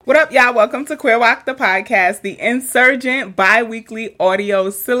What up, y'all? Welcome to Queer Walk, the podcast, the insurgent bi-weekly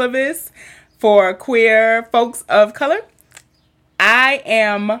audio syllabus for queer folks of color. I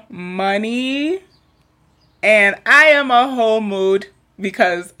am Money, and I am a whole mood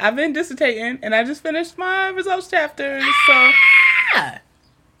because I've been dissertating, and I just finished my results chapter, so...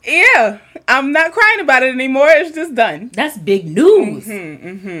 Yeah, I'm not crying about it anymore. It's just done. That's big news.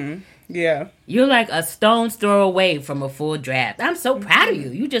 Yeah. You're like a stone's throw away from a full draft. I'm so proud of you.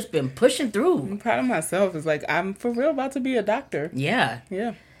 You just been pushing through. I'm proud of myself. It's like, I'm for real about to be a doctor. Yeah.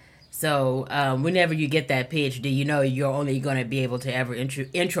 Yeah. So whenever you get that PhD, you know you're only going to be able to ever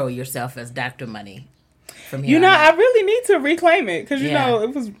intro yourself as Dr. Money. From here You know, on out. I really need to reclaim it because, Yeah.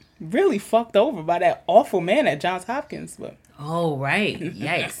 it was really fucked over by that awful man at Johns Hopkins. But Oh, right.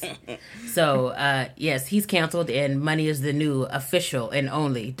 Yikes. So, yes, he's canceled, and Money is the new official and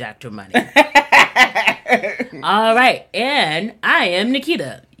only Dr. Money. All right. And I am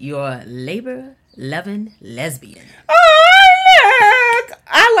Nikita, your labor-loving lesbian. oh, look!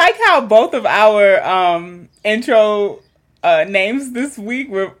 I like how both of our intro names this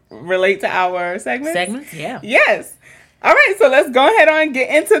week relate to our segments. Segments? Yeah. Yes. All right, so let's go ahead and get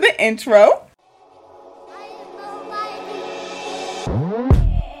into the intro.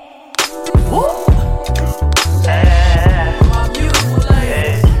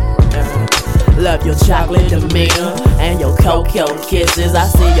 Love your chocolate demeanor and your cocoa kisses. I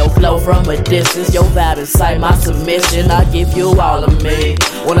see your flow from a distance. Your vibe incite my submission. I give you all of me.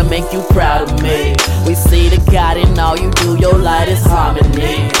 Wanna make you proud of me. We see the God in all you do. Your light is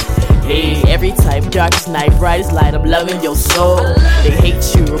harmony. Hey, every type, darkest night, brightest light. I'm loving your soul. They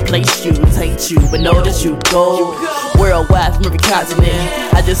hate you, replace you, taint you, but know that you go worldwide from every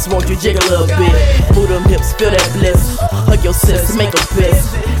continent. I just want you jiggle a little bit. Move them hips, feel that bliss. Hug your sis, make a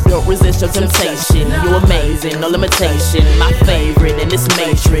piss. Don't resist your temptation. You're amazing, no limitation. My favorite in this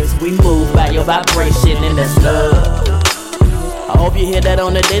matrix. We move by your vibration, and that's love. I hope you hear that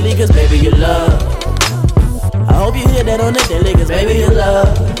on the daily, cause baby you love. I hope you hear that on the daily, cause baby you love.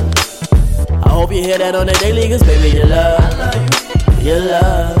 I hope you hear that on the daily, cause baby you love. You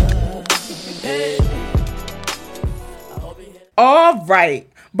love. Hey. All right.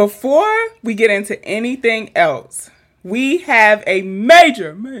 Before we get into anything else, we have a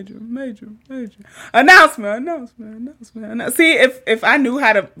major announcement. See, if I knew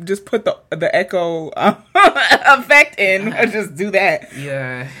how to just put the echo effect in, I'd just do that.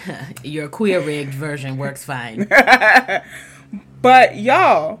 Your queer rigged version works fine. But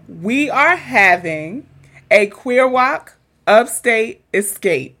y'all, we are having a Queer Walk Upstate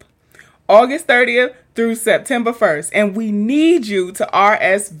Escape, August 30th through September 1st. And we need you to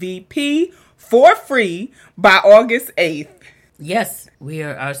RSVP for free by August 8th. Yes, we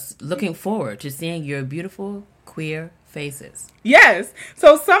are looking forward to seeing your beautiful queer faces. Yes.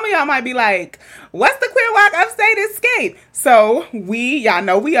 So some of y'all might be like, what's the Queer Walk Upstate Escape? So y'all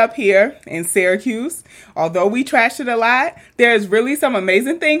know we up here in Syracuse. Although we trashed it a lot, there's really some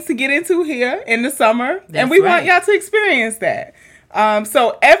amazing things to get into here in the summer. That's and we want right. y'all to experience that.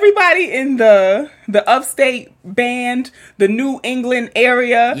 So everybody in the upstate band, the New England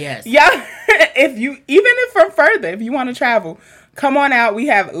area, Yes. y'all, if from further, if you want to travel, come on out. We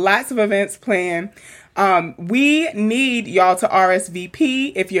have lots of events planned. We need y'all to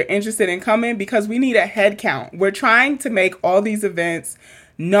RSVP if you're interested in coming because we need a head count. We're trying to make all these events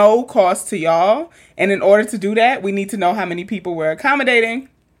no cost to y'all. And in order to do that, we need to know how many people we're accommodating.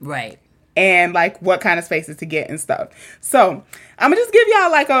 Right. And like what kind of spaces to get and stuff. So I'm gonna just give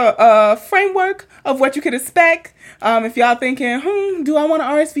y'all like a framework of what you could expect. If y'all thinking, do I want to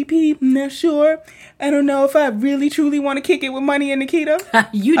RSVP? Not sure. I don't know if I really truly want to kick it with Money and Nikita.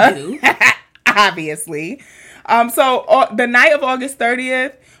 You do. Obviously. So the night of August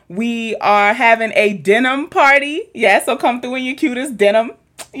 30th, we are having a denim party. Yeah, so come through in your cutest denim.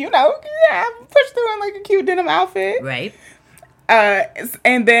 Push through in like a cute denim outfit. Right.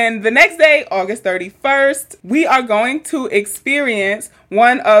 And then the next day, August 31st, we are going to experience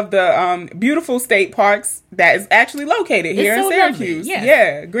one of the beautiful state parks that is actually located here in Syracuse. Lovely, yes.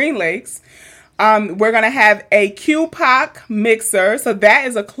 Yeah, Green Lakes. We're going to have a QPOC mixer. So that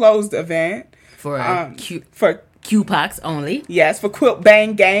is a closed event. For for QPOCs only. Yes, for Quilt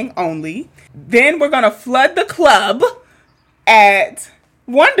Bang Gang only. Then we're going to flood the club at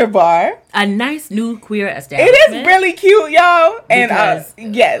Wonder Bar. A nice new queer establishment. It is really cute, y'all. And Because,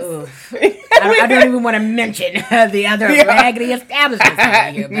 yes. I don't even want to mention the other raggedy establishments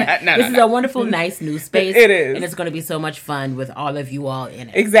out here. But this is a wonderful, nice new space. It is. And it's going to be so much fun with all of you all in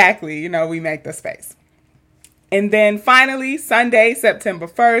it. Exactly. We make the space. And then finally, Sunday, September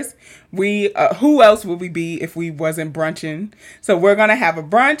 1st, we who else would we be if we wasn't brunching? So we're gonna have a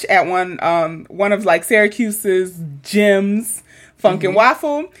brunch at one of like Syracuse's gyms, Funk and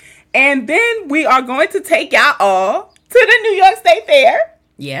Waffle, and then we are going to take y'all all to the New York State Fair.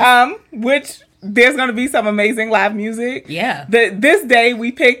 Yeah. Which there's gonna be some amazing live music. Yeah. This day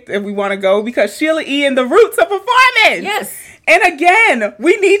we picked if we want to go because Sheila E. and the Roots are performing. Yes. And again,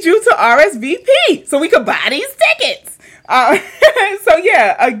 we need you to RSVP so we could buy these tickets. So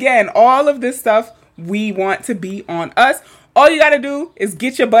yeah, again, all of this stuff we want to be on us. All you got to do is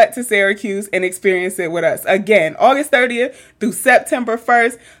get your butt to Syracuse and experience it with us. Again, August 30th through September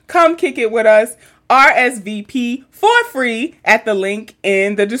 1st. Come kick it with us. RSVP for free at the link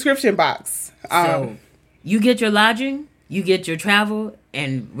in the description box. So you get your lodging, you get your travel,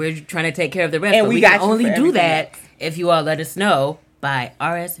 and we're trying to take care of the rest. And but we can got you only for do that everything if you all let us know by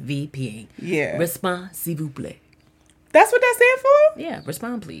RSVPing. Yeah. Respond, s'il vous plaît. That's what that stands for? Yeah,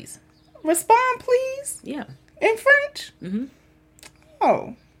 respond, please. Respond, please? Yeah. In French? Mm-hmm.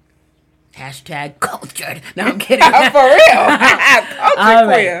 Oh. Hashtag cultured. No, I'm kidding. For real. Culture All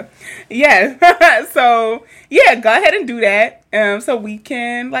queer. right. Yeah. So, yeah, go ahead and do that so we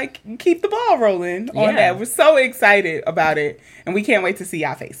can, like, keep the ball rolling on that. We're so excited about it, and we can't wait to see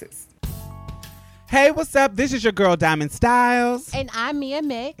y'all faces. Hey, what's up? This is your girl, Diamond Styles. And I'm Mia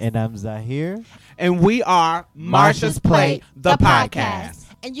Mix. And I'm Zahir. And we are Marsha's Plate, the podcast.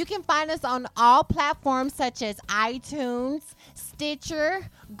 And you can find us on all platforms such as iTunes, Stitcher,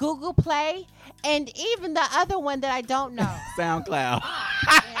 Google Play, and even the other one that I don't know. SoundCloud.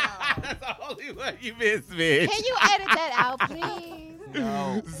 That's the only one you missed, bitch. Can you edit that out, please?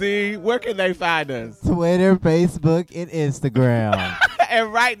 No. Z, where can they find us? Twitter, Facebook, and Instagram.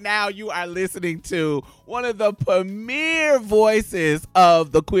 And right now you are listening to one of the premier voices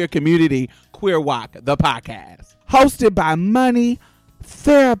of the queer community, Queer Walk, the podcast. Hosted by Money,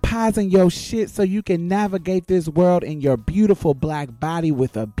 therapizing your shit so you can navigate this world in your beautiful black body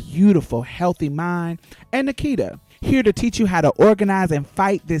with a beautiful, healthy mind. And Nikita, here to teach you how to organize and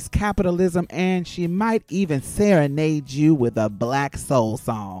fight this capitalism, and she might even serenade you with a black soul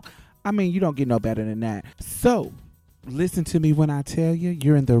song. I mean, you don't get no better than that. So, listen to me when I tell you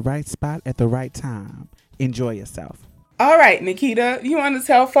you're in the right spot at the right time. Enjoy yourself. All right, Nikita, you want to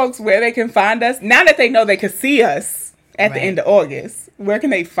tell folks where they can find us? Now that they know they can see us at the end of August, where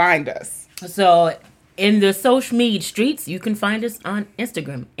can they find us? So, in the social media streets, you can find us on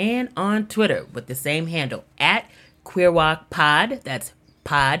Instagram and on Twitter with the same handle, at QueerWalkPod. That's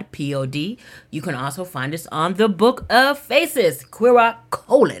Pod, P-O-D. You can also find us on the Book of Faces,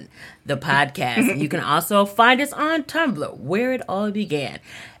 QueerWalk: the podcast. You can also find us on Tumblr, where it all began,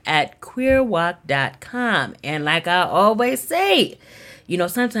 at queerwalk.com. And like I always say, you know,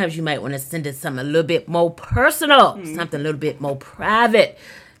 sometimes you might want to send us something a little bit more personal, something a little bit more private.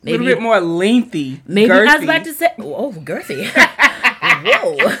 Maybe a little bit more lengthy. Maybe girthy. I was about to say, oh, girthy.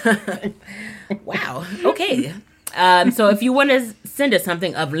 Whoa. Wow. Okay. So if you want to send us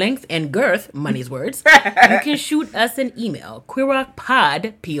something of length and girth, Money's words, you can shoot us an email,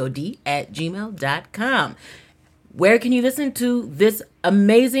 queerwalkpod, P-O-D, @gmail.com. Where can you listen to this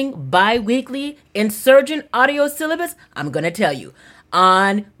amazing bi-weekly insurgent audio syllabus? I'm going to tell you.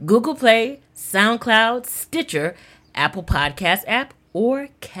 On Google Play, SoundCloud, Stitcher, Apple Podcast app, or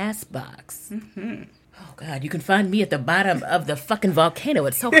CastBox. Mm-hmm. Oh, God, you can find me at the bottom of the fucking volcano.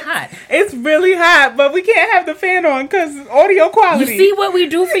 It's so hot. It's really hot, but we can't have the fan on because audio quality. You see what we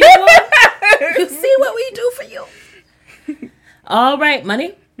do for you? You see what we do for you? All right,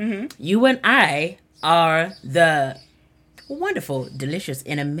 Money. Mm-hmm. You and I are the wonderful, delicious,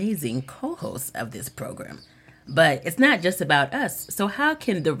 and amazing co-hosts of this program. But it's not just about us. So how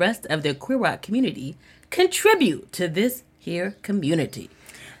can the rest of the Queer Rock community contribute to this here community?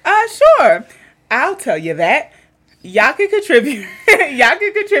 Sure. I'll tell you that. Y'all can contribute. Y'all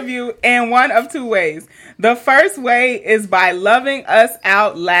can contribute in one of two ways. The first way is by loving us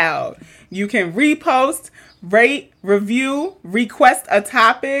out loud. You can repost, rate, review, request a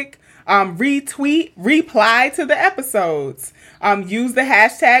topic, retweet, reply to the episodes. Use the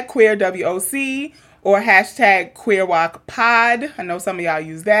hashtag QueerWOC or hashtag QueerWalkPod. I know some of y'all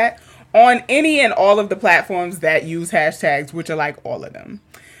use that. On any and all of the platforms that use hashtags, which are like all of them.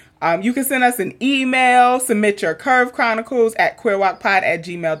 You can send us an email, submit your Curve Chronicles at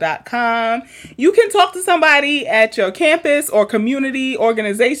queerwalkpod@gmail.com. You can talk to somebody at your campus or community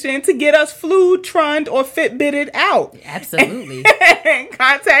organization to get us flued, trunned, or fitbitted out. Absolutely. And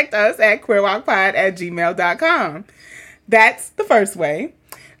contact us at queerwalkpod@gmail.com. That's the first way.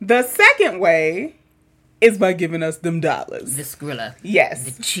 The second way is by giving us them dollars. The Skrilla. Yes.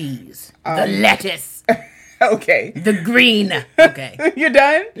 The cheese. The lettuce. Okay. The green. Okay. You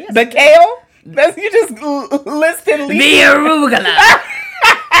done? The kale? That's, you just listed leaves. The arugula.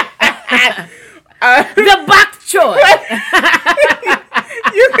 The bok choy.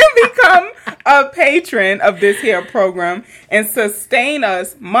 You can become a patron of this here program and sustain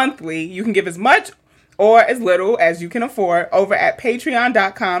us monthly. You can give as much or as little as you can afford over at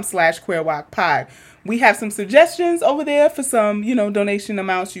patreon.com/queerwalkpod. We have some suggestions over there for some, donation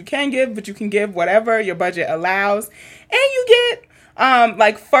amounts you can give, but you can give whatever your budget allows. And you get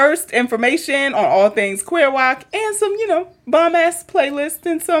first information on all things Queer Walk and some, bomb ass playlists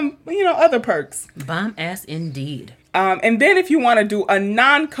and some, other perks. Bomb ass indeed. And then if you want to do a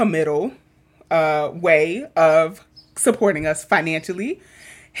non-committal way of supporting us financially,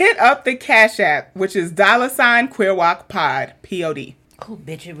 hit up the Cash App, which is $QueerWalkPod, POD. Oh,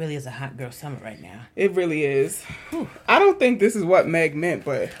 bitch, it really is a hot girl summer right now. It really is. Whew. I don't think this is what Meg meant,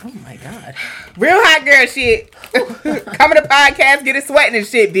 but... Oh, my God. Real hot girl shit. Come to the podcast, get it sweating and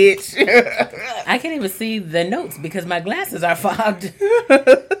shit, bitch. I can't even see the notes because my glasses are fogged.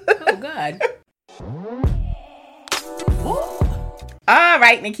 Oh, God. All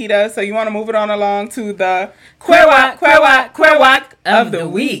right, Nikita. So you want to move it on along to the Queer Walk of the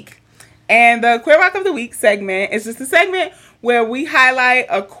Week. And the Queer Walk of the Week segment is just a segment where we highlight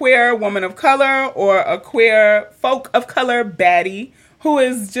a queer woman of color or a queer folk of color baddie who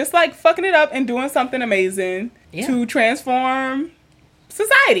is just like fucking it up and doing something amazing to transform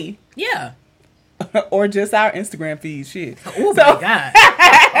society. Yeah. Or just our Instagram feed, shit. Oh, my God.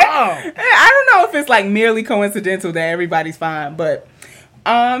 I don't know if it's like merely coincidental that everybody's fine, but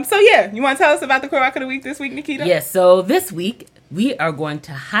you want to tell us about the Queer Walk of the Week this week, Nikita? Yes, so this week we are going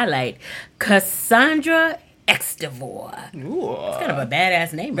to highlight Cassandra Extivore. Ooh. It's kind of a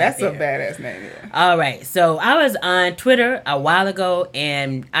badass name. That's right a there. badass name, yeah. All right, so I was on Twitter a while ago,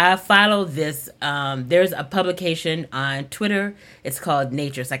 and I followed this. There's a publication on Twitter. It's called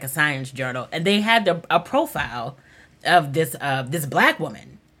Nature. It's like a science journal, and they had a profile of this black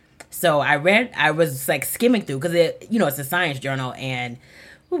woman. So I was like skimming through because it's a science journal, and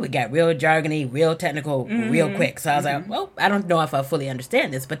we got real jargony, real technical, real quick. So I was like, well, I don't know if I fully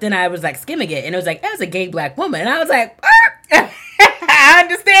understand this. But then I was like skimming it, and it was like, as a gay black woman, and I was like, I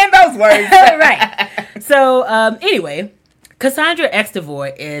understand those words. Right. So anyway, Cassandra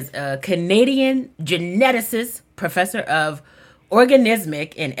Extivore is a Canadian geneticist, professor of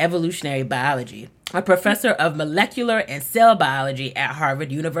organismic and evolutionary biology, a professor of molecular and cell biology at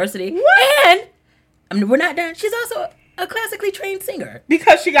Harvard University. What? And we're not done. She's also a classically trained singer.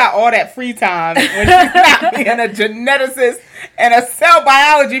 Because she got all that free time when she's not being a geneticist and a cell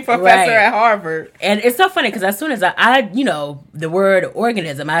biology professor at Harvard. And it's so funny because as soon as I the word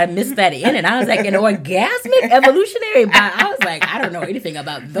organism, I missed that in, and I was like, an orgasmic evolutionary I was like, I don't know anything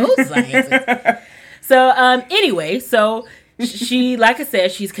about those sciences. So anyway, she, like I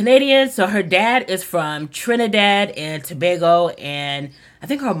said, she's Canadian. So her dad is from Trinidad and Tobago, and I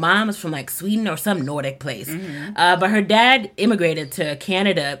think her mom is from like Sweden or some Nordic place. But her dad immigrated to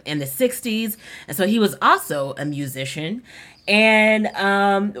Canada in the 60s, and so he was also a musician. And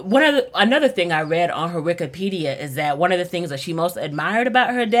another thing I read on her Wikipedia is that one of the things that she most admired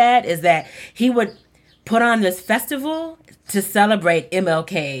about her dad is that he would put on this festival to celebrate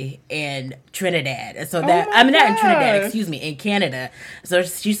MLK in Trinidad. And so that, not in Trinidad, in Canada. So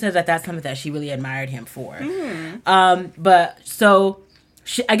she says that that's something that she really admired him for.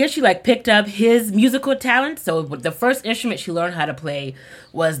 I guess she like picked up his musical talent. So the first instrument she learned how to play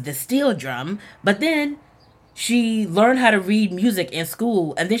was the steel drum. But then she learned how to read music in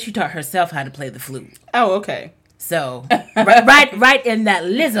school, and then she taught herself how to play the flute. Oh, okay. So right in that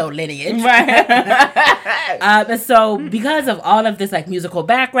Lizzo lineage. Right. And so because of all of this like musical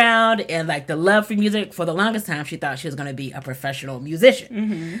background and like the love for music, for the longest time she thought she was going to be a professional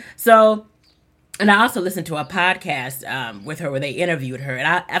musician. So, and I also listened to a podcast with her where they interviewed her,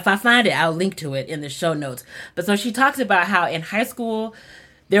 and if I find it, I'll link to it in the show notes. But so she talks about how in high school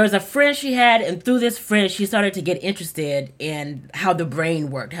there was a friend she had, and through this friend, she started to get interested in how the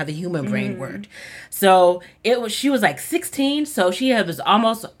brain worked, how the human brain worked. So she was like 16, so she was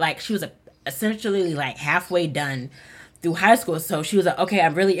almost like, she was essentially like halfway done through high school. So she was like, okay,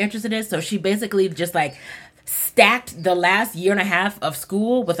 I'm really interested in this. So she basically just like stacked the last year and a half of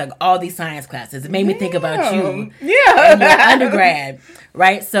school with like all these science classes. It made me think about you in your undergrad,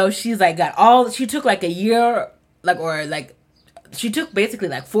 right? So she's like she took like a year, she took basically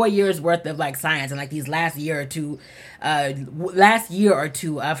like 4 years worth of like science and like these last year or two of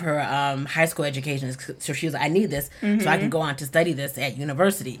her high school education. So she was like, I need this so I can go on to study this at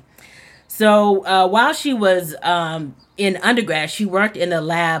university. So while she was in undergrad, she worked in the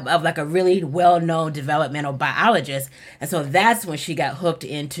lab of like a really well-known developmental biologist. And so that's when she got hooked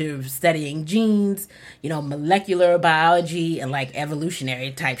into studying genes, molecular biology and like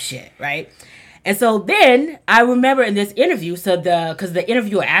evolutionary type shit, right? And so then I remember in this interview, because the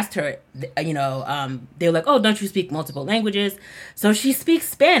interviewer asked her, they were like, oh, don't you speak multiple languages? So she speaks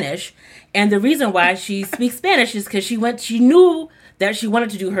Spanish. And the reason why she speaks Spanish is because she knew that she wanted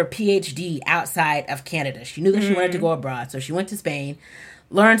to do her PhD outside of Canada. She knew that she wanted to go abroad. So she went to Spain,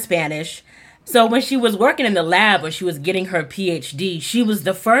 learned Spanish. So when she was working in the lab where she was getting her PhD, she was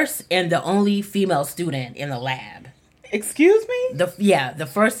the first and the only female student in the lab. Excuse me? The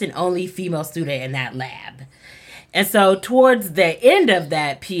first and only female student in that lab. And so towards the end of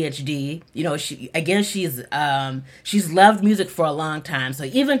that PhD, she's loved music for a long time. So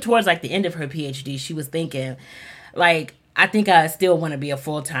even towards like the end of her PhD, she was thinking like, I think I still want to be a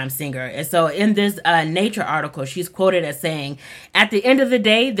full-time singer. And so in this Nature article, she's quoted as saying, at the end of the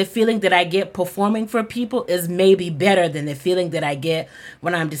day, the feeling that I get performing for people is maybe better than the feeling that I get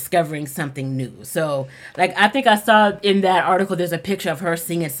when I'm discovering something new. So, like, I think I saw in that article, there's a picture of her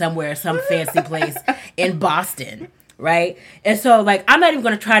singing somewhere, some fancy place in Boston. Right? And so, like, I'm not even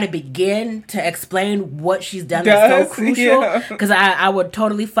going to try to begin to explain what she's done that's so crucial, because I would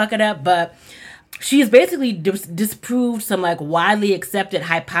totally fuck it up. But she has basically disproved some like widely accepted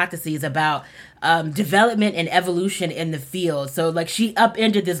hypotheses about development and evolution in the field. So like she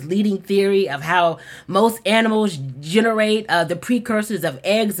upended this leading theory of how most animals generate the precursors of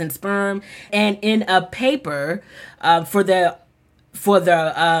eggs and sperm. And in a paper for the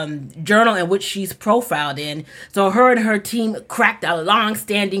journal in which she's profiled in. So her and her team cracked a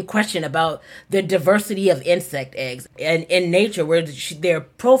long-standing question about the diversity of insect eggs. And in Nature, where they're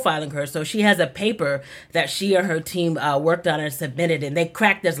profiling her, so she has a paper that she and her team worked on and submitted, and they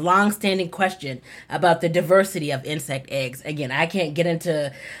cracked this long-standing question about the diversity of insect eggs. Again, I can't get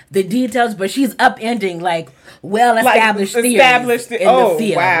into the details, but she's upending like well-established theories in the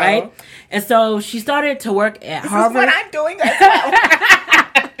field, right? And so she started to work at Harvard. This is what I'm doing as well.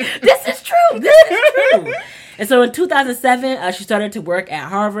 This is true. And so in 2007, she started to work at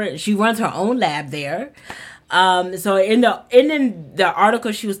Harvard. She runs her own lab there. So in the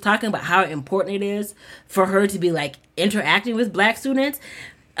article, she was talking about how important it is for her to be like interacting with Black students.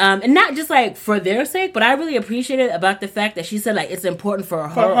 And not just like for their sake, but I really appreciated about the fact that she said like it's important for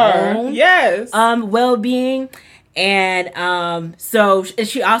her own well-being. And so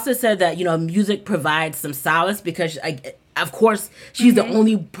she also said that music provides some solace because of course she's the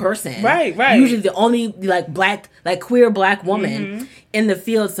only person, right, usually the only like queer Black woman in the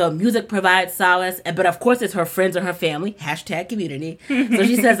field. So music provides solace, but of course it's her friends and her family #community. So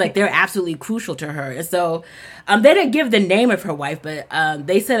she says like they're absolutely crucial to her. And so they didn't give the name of her wife, but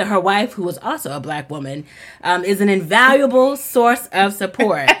they said that her wife, who was also a Black woman, is an invaluable source of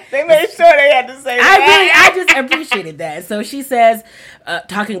support. They made sure they had to say that. I just appreciated that. So she says,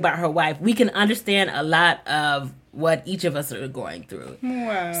 talking about her wife, we can understand a lot of what each of us are going through.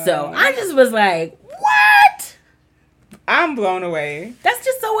 Wow. So I just was like, what? I'm blown away. That's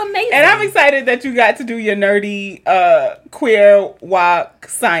just so amazing. And I'm excited that you got to do your nerdy queer walk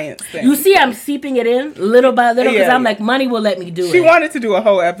science thing. You see, I'm seeping it in little by little because I'm like, money will let me do it. She wanted to do a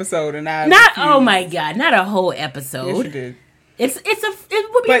whole episode, and I refused. Oh my God, not a whole episode. Yes, she did.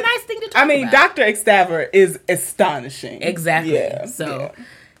 It would be a nice thing to talk about. I mean, Dr. Extaver is astonishing. Exactly. Yeah. So,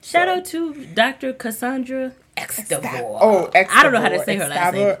 shout out to Dr. Cassandra Extaver. Oh, Extaver. I don't know how to say her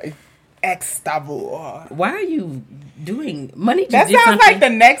last name. Extaver. Why are you doing money? That sounds like the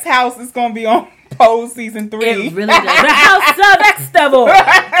next house is going to be on Pose season 3. It really does. The House of Extaver.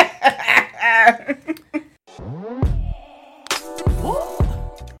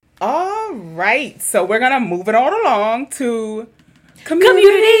 All right, so we're gonna move it all along to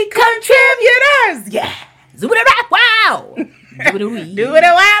community contributors. Yeah, wow. Do it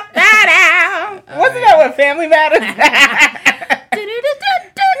a wap that out. Wasn't that what Family Matters?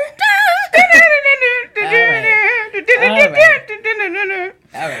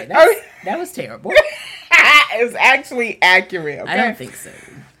 All right. That was terrible. It was actually accurate. Okay? I don't think so.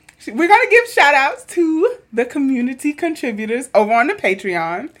 We're going to give shout outs to the community contributors over on the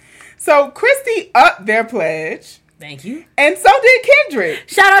Patreon. So Christy upped their pledge. Thank you. And so did Kendrick.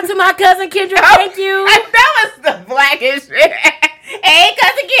 Shout out to my cousin Kendrick. Thank you. That was the Blackish. Hey,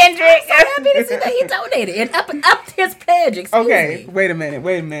 cousin Kendrick. I'm so happy to see that he donated and upped his pledge. Excuse me. Wait a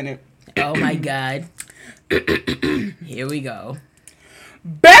minute. Oh my God. Here we go.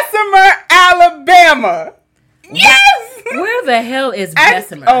 Bessemer, Alabama. Yes! Where the hell is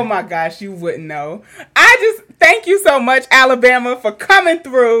Bessemer? Oh my gosh, you wouldn't know. I just thank you so much, Alabama, for coming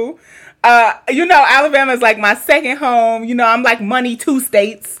through. Alabama is like my second home. I'm like money 2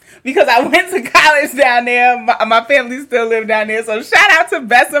 states because I went to college down there. My family still live down there. So shout out to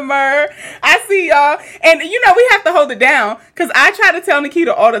Bessemer. I see y'all. And we have to hold it down because I try to tell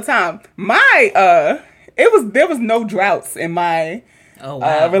Nikita all the time. There was no droughts in my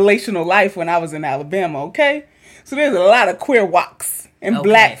relational life when I was in Alabama. Okay, so there's a lot of queer walks and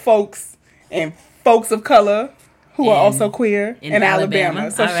black folks and folks of color who are also queer in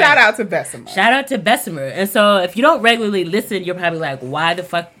Alabama. So shout out to Bessemer. Shout out to Bessemer. And so if you don't regularly listen, you're probably like, why the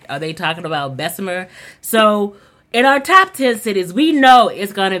fuck are they talking about Bessemer? So in our top 10 cities, we know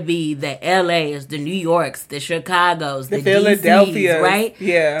it's going to be the LAs, the New Yorks, the Chicagos, the Philadelphia, DCs, right?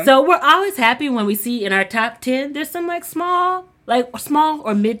 Yeah. So we're always happy when we see in our top 10, there's some small or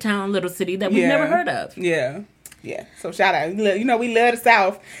midtown little city that we've never heard of. Yeah. Yeah. So shout out. We love the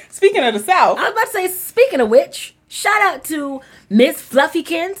South. Speaking of the South. I was about to say, speaking of which, shout out to Miss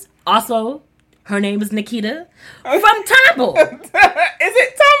Fluffykins. Also, her name is Nikita from Tomball. Is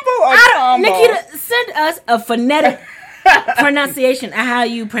it Tomball or Tomball? Nikita, send us a phonetic pronunciation of how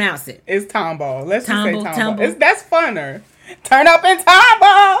you pronounce it. It's Tomball. Let's just say Tomball. Tomball. That's funner. Turn up in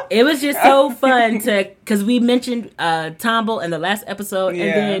Tomball. It was just so fun because we mentioned Tomball in the last episode, and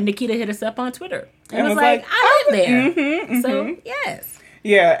then Nikita hit us up on Twitter. And was like, I live there. Mm-hmm. So, yes.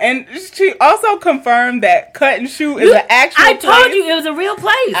 Yeah, and she also confirmed that Cut and Shoot is an actual place. I told you it was a real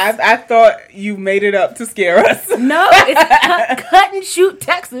place. I thought you made it up to scare us. No, it's Cut and Shoot,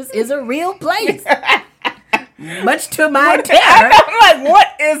 Texas is a real place. Much to my terror. I'm like, what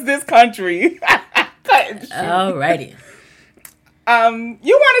is this country? Cut and Shoot. Alrighty.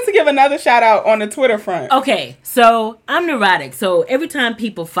 You wanted to give another shout out on the Twitter front. Okay, so I'm neurotic. So every time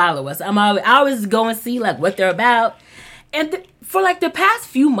people follow us, I always go and see what they're about. And for the past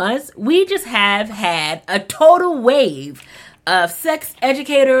few months, we just have had a total wave of sex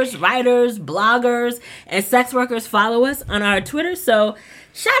educators, writers, bloggers, and sex workers follow us on our Twitter. So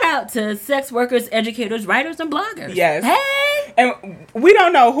shout out to sex workers, educators, writers, and bloggers. Yes. Hey! And we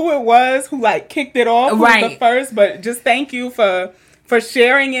don't know who it was who kicked it off, who was the first, but just thank you for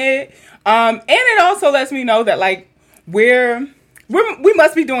sharing it. And it also lets me know that we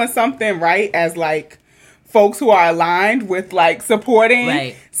must be doing something right as folks who are aligned with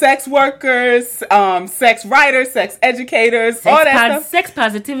supporting sex workers, sex writers, sex educators, all that stuff. Sex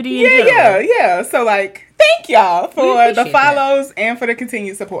positivity. Yeah. So thank y'all for the follows that. and for the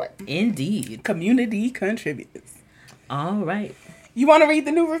continued support. Indeed. Community contributors. All right. You want to read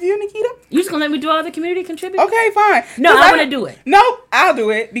the new review, Nikita? You just gonna let me do all the community contributors? Okay, fine. No, I want to do it. Nope, I'll do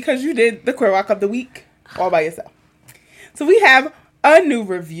it because you did the Queer Walk of the Week all by yourself. So we have a new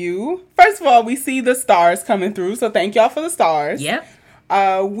review. First of all, we see the stars coming through, so thank y'all for the stars. Yep.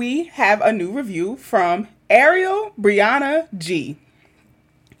 We have a new review from Ariel Brianna G.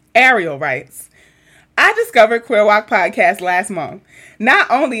 Ariel writes, I discovered Queer Walk Podcast last month. Not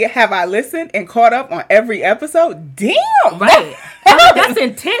only have I listened and caught up on every episode, damn! Right. That's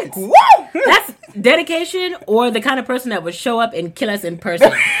intense. Woo! That's dedication or the kind of person that would show up and kill us in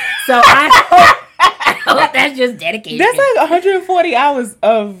person. So I hope that's just dedication. That's 140 hours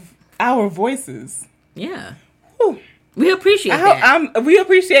of our voices. Yeah. Whew. We appreciate that. We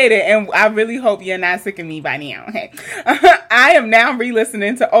appreciate it, and I really hope you're not sick of me by now. Hey. I am now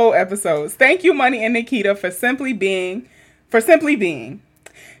re-listening to old episodes. Thank you, Money and Nikita, for simply being.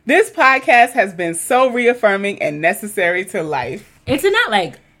 This podcast has been so reaffirming and necessary to life. And to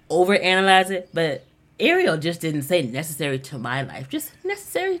not overanalyze it, but Ariel just didn't say necessary to my life, just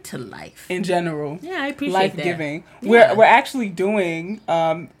necessary to life in general. Yeah, I appreciate life that. Giving. Yeah. We're actually doing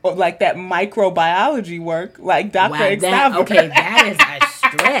that microbiology work, like Dr. Extava. Okay, that is a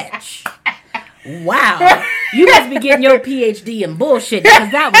stretch. Wow, you must be getting your PhD in bullshit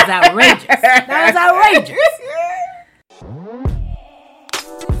because that was outrageous. That was outrageous.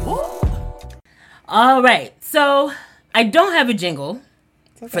 All right, so I don't have a jingle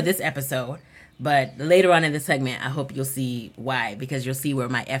for this episode, but later on in the segment, I hope you'll see why, because you'll see where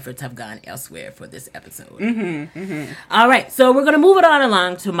my efforts have gone elsewhere for this episode. All right, so we're going to move it on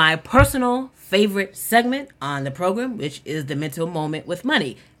along to my personal favorite segment on the program, which is the Mental Moment with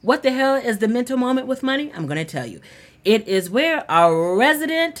Money. What the hell is the Mental Moment with Money? I'm going to tell you. It is where our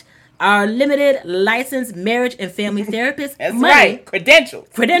limited licensed marriage and family therapist, That's Money, right,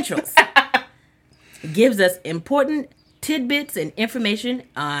 credentials. gives us important tidbits and information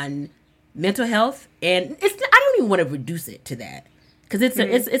on mental health, and I don't even want to reduce it to that because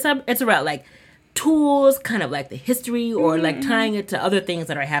it's about tools, kind of the history, or tying it to other things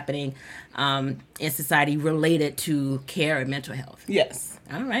that are happening in society related to care and mental health. Yes.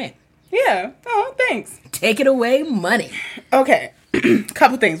 All right. Yeah. Oh, thanks. Take it away, Money. Okay.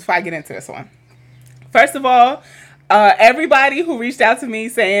 couple things before I get into this one. First of all, everybody who reached out to me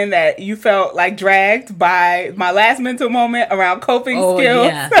saying that you felt like dragged by my last mental moment around coping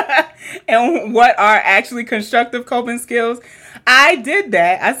skills and what are actually constructive coping skills. I did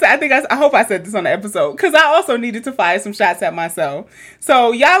that. I hope I said this on the episode because I also needed to fire some shots at myself.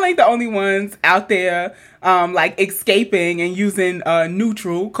 So y'all ain't the only ones out there like escaping and using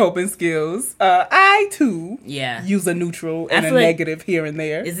neutral coping skills. I too use a neutral and a negative here and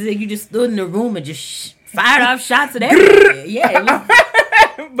there. It's like you just stood in the room and just fired off shots at everywhere.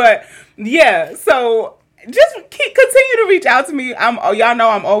 But yeah, so just continue to reach out to me. Y'all know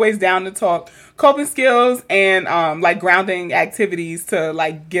I'm always down to talk coping skills and like grounding activities to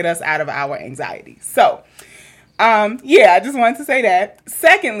like get us out of our anxiety. So I just wanted to say that.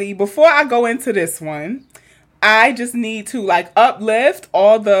 Secondly, before I go into this one, I just need to like uplift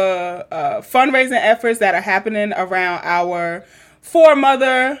all the fundraising efforts that are happening around our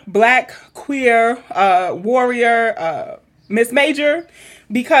foremother, Black queer warrior, Miss Major,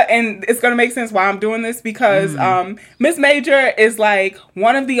 and it's gonna make sense why I'm doing this because Miss Major is like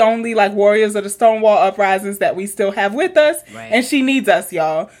one of the only like warriors of the Stonewall uprisings that we still have with us, and she needs us,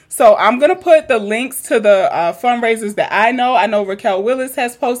 y'all. So I'm gonna put the links to the fundraisers that I know. I know Raquel Willis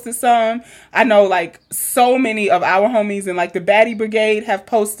has posted some. I know like so many of our homies in like the Batty Brigade have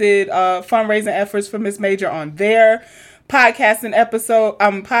posted fundraising efforts for Miss Major on their podcast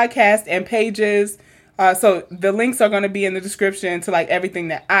and pages. So the links are going to be in the description to like everything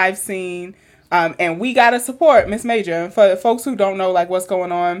that I've seen. And we got to support Miss Major. And for folks who don't know like what's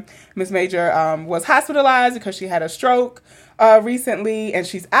going on, Miss Major was hospitalized because she had a stroke recently and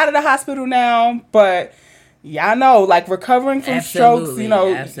she's out of the hospital now. But y'all know like recovering from strokes,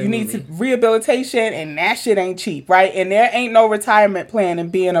 you need rehabilitation and that shit ain't cheap, right? And there ain't no retirement plan in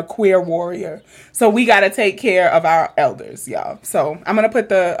being a queer warrior. So we got to take care of our elders, y'all. So I'm going to put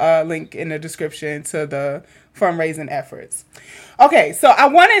the link in the description to the fundraising efforts. Okay, so I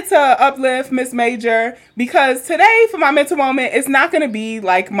wanted to uplift Miss Major because today for my mental moment, it's not going to be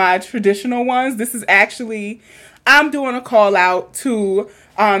like my traditional ones. This is actually, I'm doing a call out to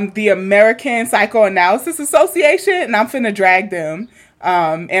the American Psychoanalysis Association, and I'm finna drag them.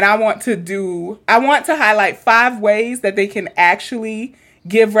 And I want to highlight 5 ways that they can actually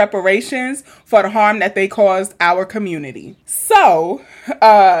give reparations for the harm that they caused our community. So,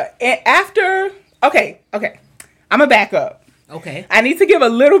 okay, I'm gonna back up. Okay. I need to give a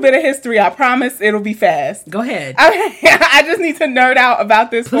little bit of history. I promise it'll be fast. Go ahead. I just need to nerd out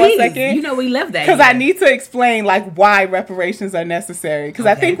about this for a second. You know we love that. Because I need to explain like why reparations are necessary. Because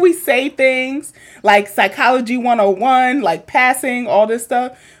I think we say things like Psychology 101, like passing, all this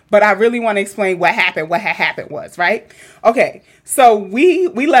stuff. But I really want to explain what happened was, right? Okay, so we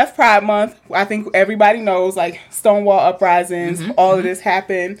left Pride Month. I think everybody knows, like, Stonewall uprisings, all of this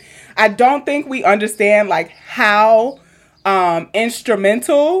happened. I don't think we understand, like, how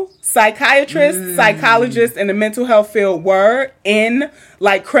instrumental psychiatrists, psychologists in the mental health field were in,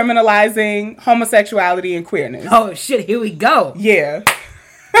 like, criminalizing homosexuality and queerness. Oh, shit, here we go. Yeah.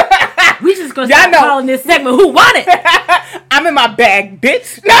 We just gonna start calling this segment Who Want It? I'm in my bag,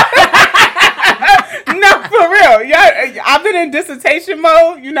 bitch. No, for real. Yeah, I've been in dissertation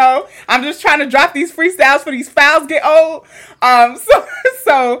mode, you know. I'm just trying to drop these freestyles for these files get old.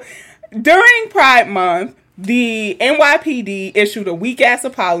 So during Pride Month, the NYPD issued a weak-ass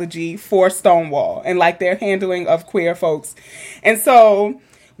apology for Stonewall and, like, their handling of queer folks. And so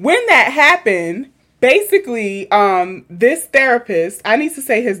when that happened, basically, this therapist, I need to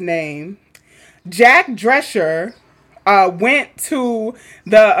say his name, Jack Drescher, went to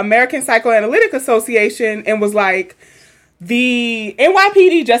the American Psychoanalytic Association and was like, the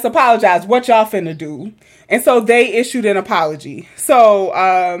NYPD just apologized. What y'all finna do? And so they issued an apology.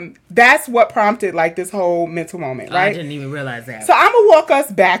 So that's what prompted like this whole mental moment, right? I didn't even realize that. So I'm gonna walk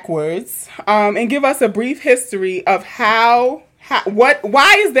us backwards and give us a brief history of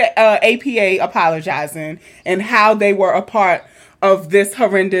why is the APA apologizing and how they were a part of this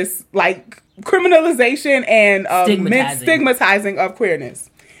horrendous like criminalization and stigmatizing of queerness.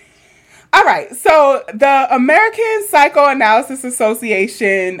 All right, so the American Psychoanalysis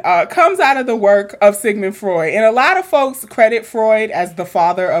Association comes out of the work of Sigmund Freud, and a lot of folks credit Freud as the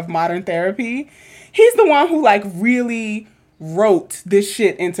father of modern therapy. He's the one who like really wrote this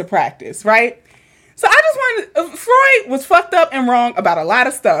shit into practice, right? So I just wanted, Freud was fucked up and wrong about a lot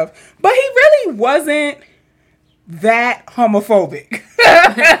of stuff, but he really wasn't that homophobic.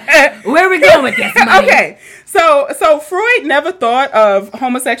 Where are we going with this, Money? Okay, so Freud never thought of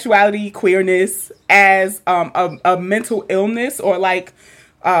homosexuality, queerness as a mental illness or like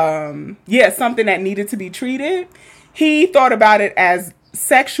something that needed to be treated. he thought about it as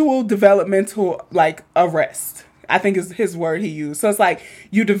sexual developmental, like, arrest. I think is his word he used. So it's like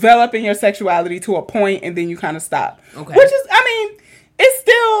you develop in your sexuality to a point and then you kind of stop. Okay. Which is, I mean, it's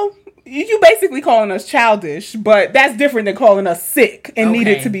still, you basically calling us childish, but that's different than calling us sick and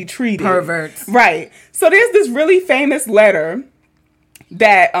needed to be treated. Perverts. Right. So there's this really famous letter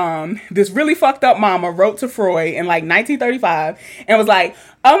that this really fucked up mama wrote to Freud in like 1935 and was like,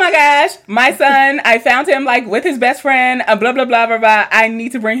 oh my gosh, my son, I found him like with his best friend, blah, blah, blah, blah, blah. I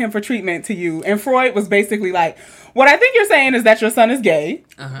need to bring him for treatment to you. And Freud was basically like, what I think you're saying is that your son is gay.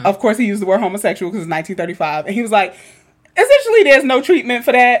 Of course, he used the word homosexual because it's 1935. And he was like, essentially, there's no treatment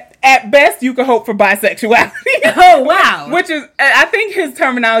for that. At best, you could hope for bisexuality. Oh, wow. Which is, I think his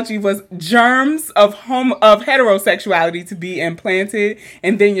terminology was germs of heterosexuality to be implanted,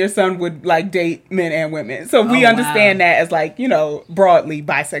 and then your son would like date men and women. So we understand that as like, you know, broadly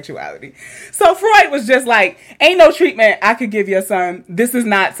bisexuality. So Freud was just like, ain't no treatment I could give your son. This is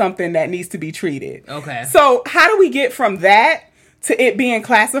not something that needs to be treated. Okay. So how do we get from that to it being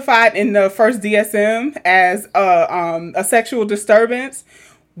classified in the first DSM as a sexual disturbance?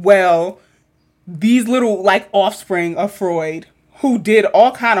 Well, these little like offspring of Freud, who did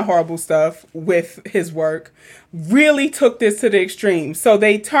all kind of horrible stuff with his work, really took this to the extreme. So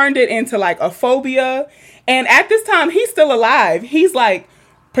they turned it into like a phobia. And at this time, he's still alive. He's like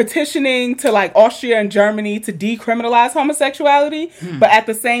petitioning to like Austria and Germany to decriminalize homosexuality. But at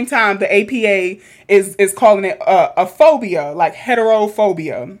the same time, the APA is calling it a phobia, like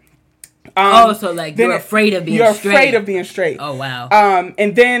heterophobia. So like you're afraid of being straight. You're afraid of being straight. Oh, wow.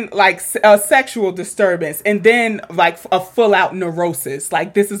 And then like a sexual disturbance, and then like a full out neurosis.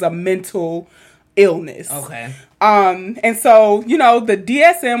 Like this is a mental illness. Okay. And so, you know, the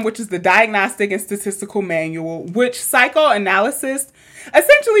DSM, which is the Diagnostic and Statistical Manual, which psychoanalysts are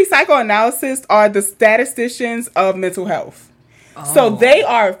the statisticians of mental health. So they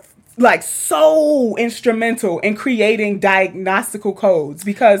are like so instrumental in creating diagnostical codes,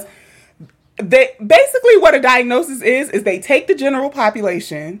 because they basically, what a diagnosis is they take the general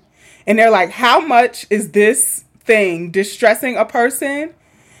population and they're like, how much is this thing distressing a person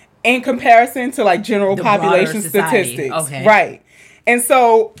in comparison to like general The population broader society. statistics. Okay. Right. And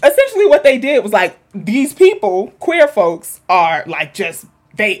so essentially what they did was like, these people, queer folks, are like just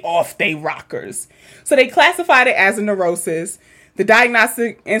they rockers. So they classified it as a neurosis. The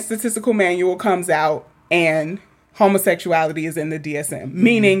Diagnostic and Statistical Manual comes out, and homosexuality is in the DSM,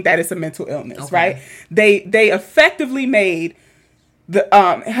 meaning that it's a mental illness, right? They effectively made the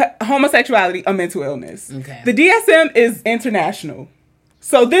homosexuality a mental illness. Okay. The DSM is international.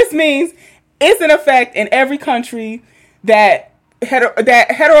 So this means it's in effect in every country that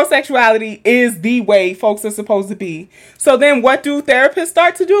heterosexuality is the way folks are supposed to be. So then what do therapists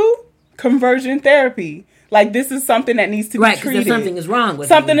start to do? Conversion therapy. Like, this is something that needs to be treated. Right, because if something is wrong with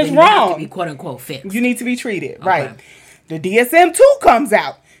something you, is then you have wrong. to be quote unquote fixed. You need to be treated, Okay. right? The DSM-2 comes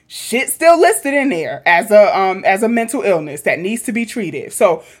out. Shit's still listed in there as a mental illness that needs to be treated.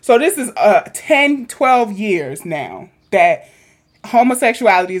 So this is 10, 12 years now that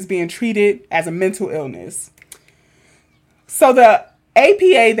homosexuality is being treated as a mental illness. So the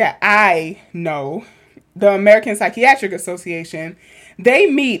APA that I know, the American Psychiatric Association, they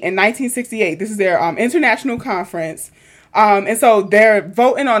meet in 1968. This is their international conference. And so they're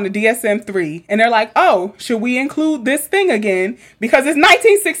voting on the DSM-3, and they're like, oh, should we include this thing again? Because it's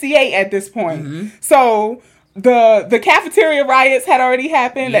 1968 at this point. Mm-hmm. So the cafeteria riots had already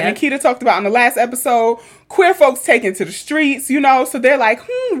happened that Nikita talked about in the last episode. Queer folks taken to the streets, you know, so they're like,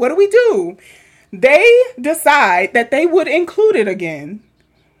 what do we do? They decide that they would include it again.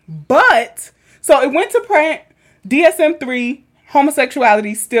 But, so it went to print, DSM-3,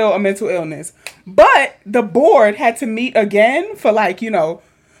 homosexuality still a mental illness. But the board had to meet again for, like, you know,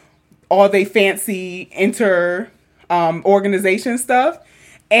 all they fancy organization stuff.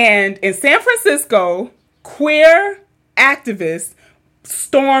 And in San Francisco, queer activists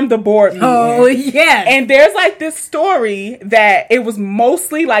stormed the board meeting. Oh, yeah. And there's like this story that it was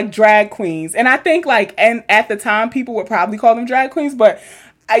mostly like drag queens. And I think like, and at the time people would probably call them drag queens, but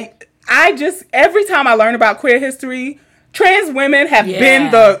I just, every time I learn about queer history, trans women have been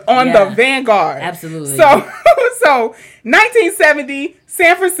the vanguard. Absolutely. So 1970,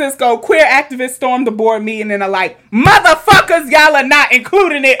 San Francisco, queer activists stormed the board meeting and are like, motherfuckers, y'all are not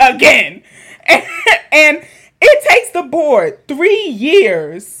including it again. And it takes the board 3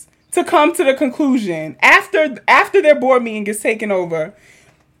 years to come to the conclusion after their board meeting gets taken over.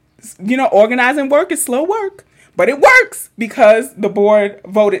 You know, organizing work is slow work, but it works because the board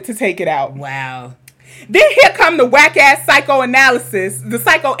voted to take it out. Wow. Then here come the whack-ass psychoanalysts,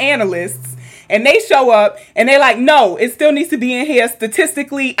 and And they show up and they're like, no, it still needs to be in here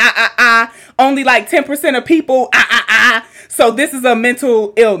statistically. Only like 10% of people. So this is a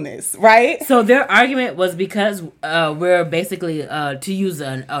mental illness, right? So their argument was because we're basically, to use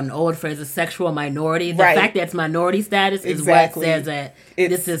an old phrase, a sexual minority. The fact that it's minority status is what says that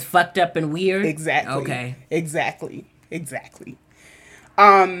this is fucked up and weird. Exactly. Okay. Exactly.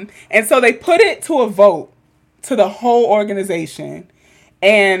 And so they put it to a vote to the whole organization.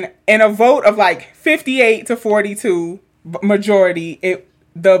 And in a vote of like 58 to 42 majority,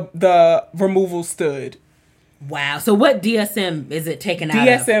 the removal stood. Wow. So what DSM is it taken out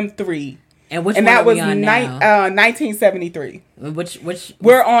of? DSM 3. And which and one that are we was on now? 1973. Which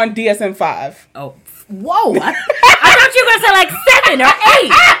We're on DSM 5. Oh, whoa! I thought you were gonna say like 7 or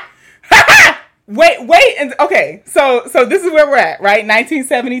 8. Wait, and okay. So this is where we're at, right?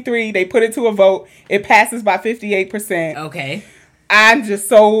 1973. They put it to a vote. It passes by 58%. Okay. I'm just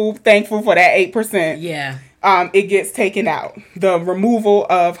so thankful for that 8%. Yeah. It gets taken out. The removal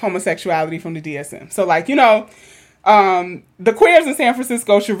of homosexuality from the DSM. So, like, the queers in San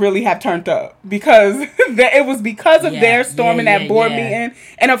Francisco should really have turned up because it was because of their storming that board meeting.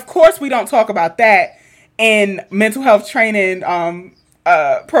 And of course, we don't talk about that in mental health training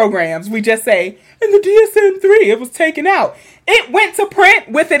programs. We just say, in the DSM-3, it was taken out. It went to print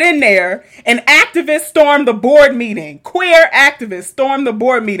with it in there. An activist stormed the board meeting. Queer activists stormed the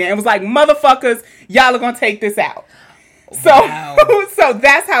board meeting and was like, motherfuckers, y'all are going to take this out. Wow. So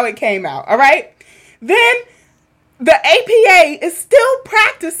that's how it came out. All right. Then the APA is still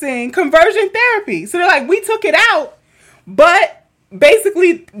practicing conversion therapy. So they're like, we took it out, but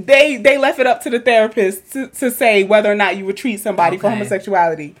basically they left it up to the therapist to say whether or not you would treat somebody for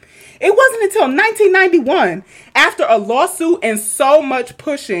homosexuality. It wasn't until 1991, after a lawsuit and so much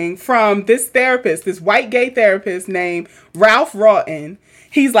pushing from this therapist, this white gay therapist named Ralph Rawton.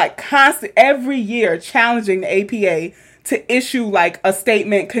 He's like constant every year challenging the APA to issue like a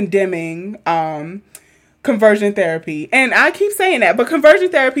statement condemning conversion therapy. And I keep saying that, but conversion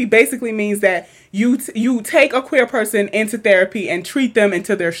therapy basically means that you take a queer person into therapy and treat them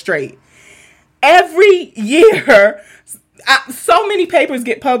until they're straight. Every year, so many papers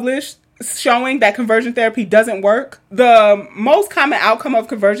get published showing that conversion therapy doesn't work. The most common outcome of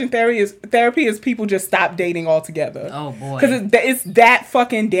conversion therapy is people just stop dating altogether. Oh boy. Because it's that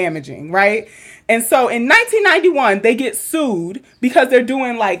fucking damaging, right? And so in 1991, they get sued because they're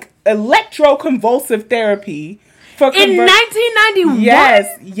doing like electroconvulsive therapy. In 1991?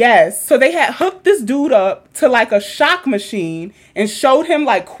 Yes. So they had hooked this dude up to like a shock machine and showed him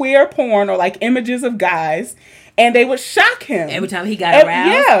like queer porn or like images of guys, and they would shock him every time he got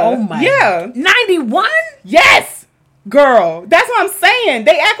aroused. Yeah. Oh my. Yeah. 91? Yes. Girl, that's what I'm saying.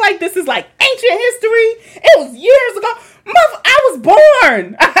 They act like this is like ancient history. It was years ago. I was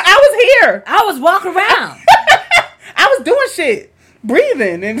born. I was here. I was walking around. I was doing shit,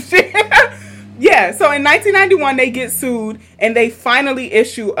 breathing and shit. Yeah, so in 1991, they get sued, and they finally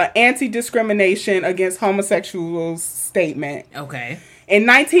issue an anti-discrimination against homosexuals statement. Okay. In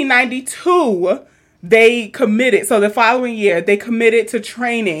 1992, they committed, so the following year, they committed to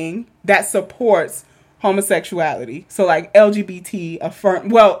training that supports homosexuality. So, like, LGBT,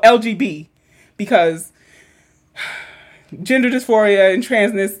 LGB, because gender dysphoria and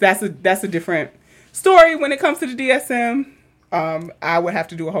transness, that's a different story when it comes to the DSM. I would have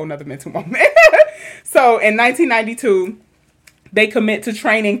to do a whole nother mental moment. So in 1992, they commit to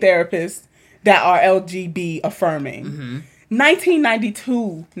training therapists that are LGB affirming.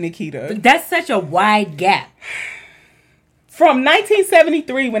 1992, Nikita. That's such a wide gap. From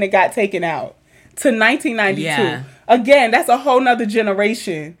 1973, when it got taken out, to 1992. Yeah. Again, that's a whole nother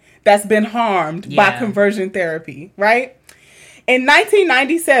generation that's been harmed by conversion therapy, right? In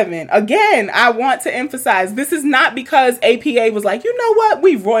 1997, again, I want to emphasize, this is not because APA was like, you know what,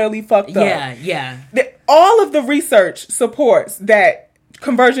 we royally fucked up. Yeah. All of the research supports that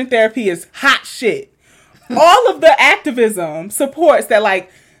conversion therapy is hot shit. All of the activism supports that, like,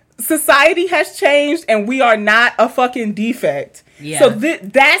 society has changed and we are not a fucking defect. Yeah. So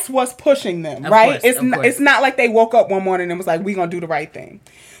that's what's pushing them, right? It's not like they woke up one morning and was like, we gonna do the right thing.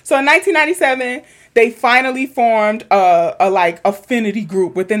 So in 1997, they finally formed a affinity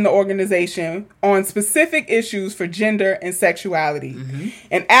group within the organization on specific issues for gender and sexuality.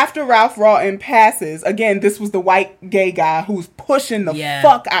 And after Ralph Rawton passes, again, this was the white gay guy who's pushing the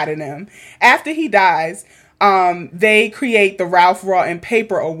fuck out of them. After he dies, they create the Ralph Rawton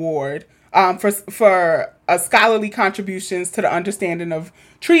Paper Award for scholarly contributions to the understanding of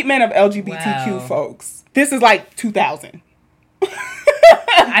treatment of LGBTQ folks. This is like 2000.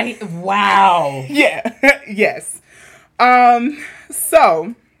 Wow. Yeah. Yes.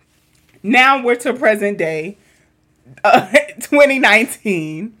 So now we're to present day,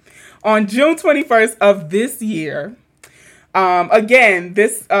 2019. On June 21st of this year, again,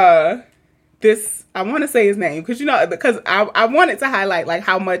 this I want to say his name because I wanted to highlight like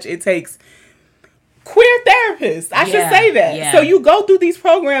how much it takes queer therapists. I should say that. Yeah. So you go through these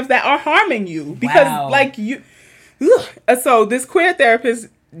programs that are harming you because like you. Ugh. So this queer therapist,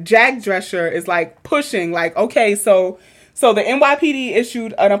 Jack Drescher, is like pushing like, okay, so the NYPD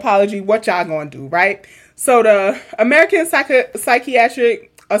issued an apology. What y'all gonna do, right? So the American Psychiatric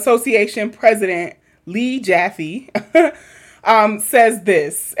Association president Lee Jaffe says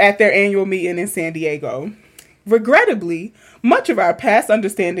this at their annual meeting in San Diego. Regrettably, much of our past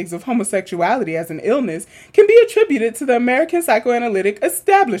understandings of homosexuality as an illness can be attributed to the American psychoanalytic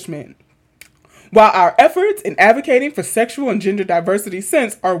establishment. While our efforts in advocating for sexual and gender diversity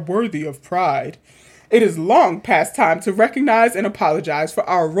since are worthy of pride, it is long past time to recognize and apologize for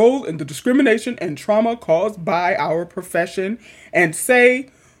our role in the discrimination and trauma caused by our profession and say,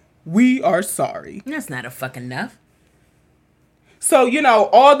 we are sorry. That's not a fucking enough. So,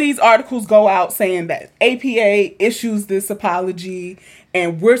 all these articles go out saying that APA issues this apology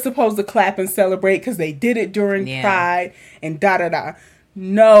and we're supposed to clap and celebrate because they did it during Pride and da-da-da.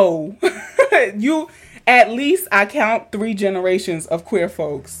 No. At least I count 3 generations of queer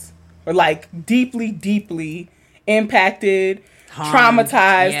folks are like deeply, deeply impacted,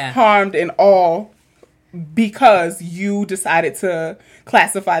 traumatized, harmed, and all because you decided to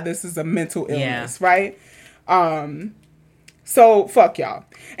classify this as a mental illness, right? So fuck y'all.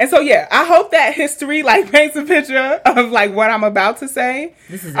 And so I hope that history like paints a picture of like what I'm about to say.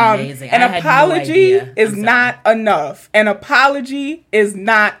 This is amazing. An apology is not enough. An apology is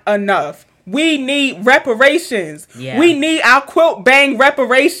not enough. We need reparations. Yeah. We need our quilt bang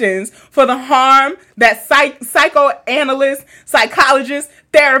reparations for the harm that psychoanalysts, psychologists,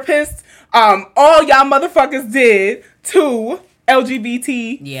 therapists, all y'all motherfuckers did to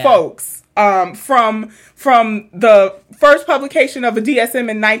LGBT folks. From the first publication of a DSM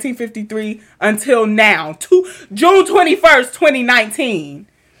in 1953 until now, to June 21st, 2019.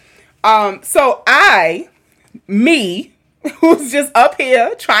 So me, who's just up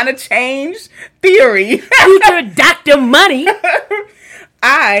here trying to change theory, future Dr. Money,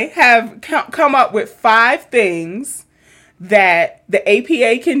 I have come up with 5 things that the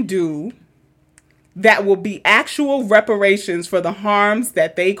APA can do that will be actual reparations for the harms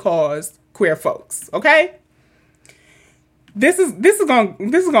that they caused queer folks. Okay, this is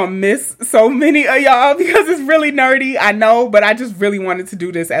gonna miss so many of y'all because it's really nerdy, I know, but I just really wanted to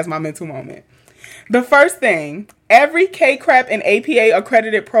do this as my mental moment. The first thing, every KCRAP and APA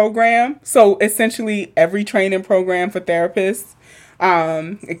accredited program, so essentially every training program for therapists,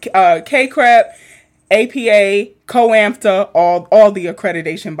 KCRAP, APA, COAMFTA, all the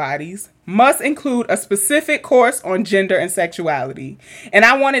accreditation bodies, must include a specific course on gender and sexuality. And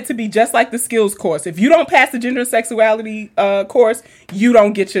I want it to be just like the skills course. If you don't pass the gender and sexuality course, you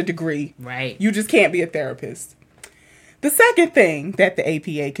don't get your degree. Right. You just can't be a therapist. The second thing that the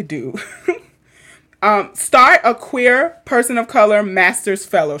APA could do, start a queer person of color master's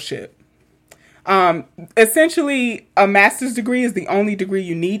fellowship. Essentially, a master's degree is the only degree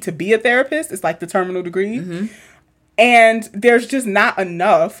you need to be a therapist. It's like the terminal degree. Mm-hmm. And there's just not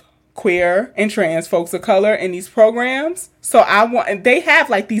enough queer and trans folks of color in these programs. So they have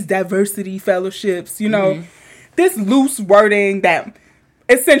like these diversity fellowships, this loose wording that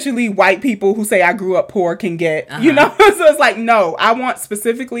essentially white people who say I grew up poor can get, So it's like, no, I want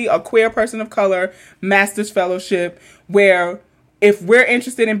specifically a queer person of color master's fellowship where if we're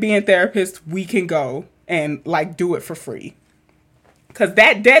interested in being therapists, we can go and like do it for free. Because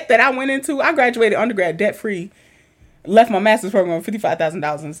that debt that I went into, I graduated undergrad debt free. Left my master's program with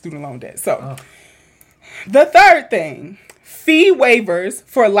 $55,000 in student loan debt. So, The third thing, fee waivers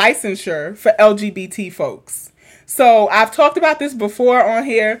for licensure for LGBT folks. So, I've talked about this before on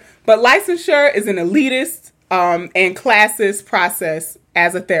here, but licensure is an elitist and classist process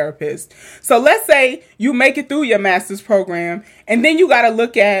as a therapist. So, let's say you make it through your master's program, and then you got to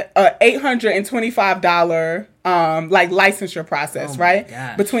look at a $825 like licensure process, right?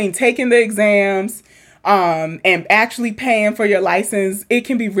 Gosh. Between taking the exams and actually paying for your license, it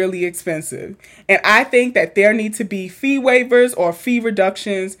can be really expensive. And I think that there need to be fee waivers or fee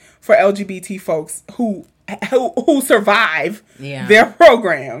reductions for LGBT folks who survive their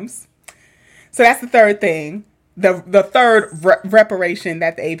programs. So that's the third thing, the third reparation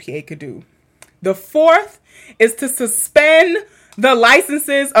that the APA could do. The fourth is to suspend the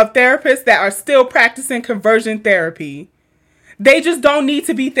licenses of therapists that are still practicing conversion therapy. They just don't need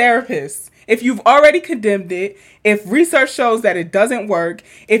to be therapists. if you've already condemned it, if research shows that it doesn't work,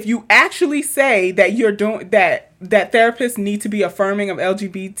 if you actually say that you're doing that therapists need to be affirming of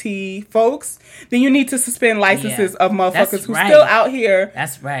LGBT folks, then you need to suspend licenses of motherfuckers who's still out here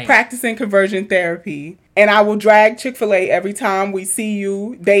practicing conversion therapy. And I will drag Chick-fil-A every time we see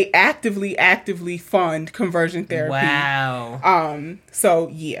you. They actively fund conversion therapy. Wow. So,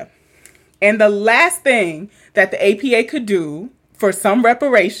 yeah. And the last thing that the APA could do for some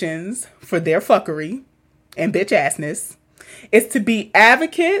reparations for their fuckery and bitch assness is to be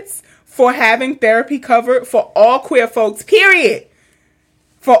advocates for having therapy covered for all queer folks, period.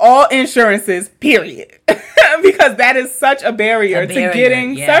 For all insurances, period. Because that is such a barrier to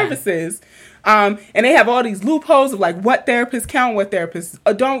getting services. And they have all these loopholes of like what therapists count, what therapists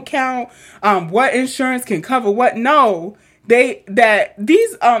don't count, what insurance can cover, what no.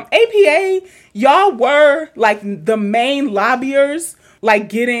 These APA, y'all were like the main lobbyers, like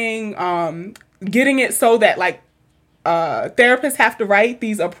getting it so that like therapists have to write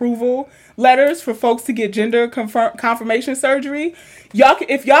these approval letters for folks to get gender confirmation surgery.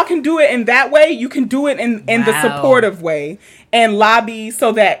 If y'all can do it in that way, you can do it in the supportive way and lobby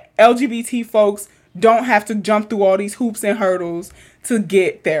so that LGBT folks don't have to jump through all these hoops and hurdles to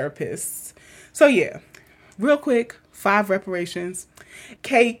get therapists. So yeah, real quick, 5 reparations.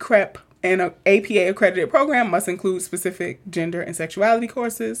 K-CREP, an APA accredited program, must include specific gender and sexuality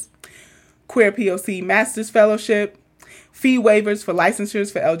courses. Queer POC Master's Fellowship. Fee waivers for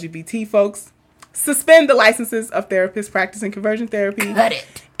licensures for LGBT folks. Suspend the licenses of therapists practicing conversion therapy. Cut it.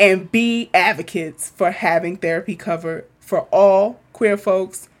 And be advocates for having therapy covered for all queer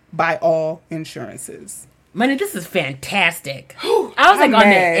folks by all insurances. Money, this is fantastic. I was like on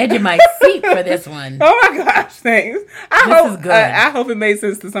the edge of my seat for this one. Oh my gosh, thanks. I hope it made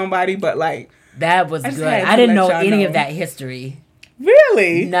sense to somebody, but like that was good. I didn't know any of that history.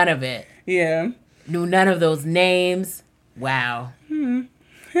 Really? None of it. Yeah. Knew none of those names. Wow.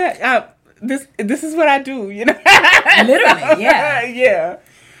 Yeah. This is what I do, you know. Literally, yeah. Yeah.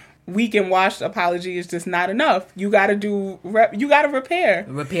 Weak and washed apology is just not enough. You got to repair.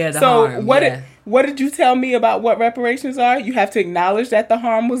 Repair the harm. So what did you tell me about what reparations are? You have to acknowledge that the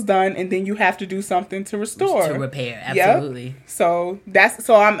harm was done, and then you have to do something to restore. To repair, absolutely. Yep.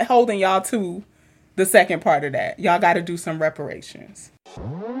 So I'm holding y'all to the second part of that. Y'all got to do some reparations.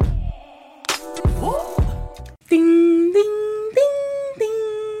 Ding, ding, ding,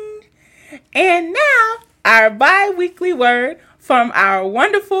 ding. And now, our bi-weekly word from our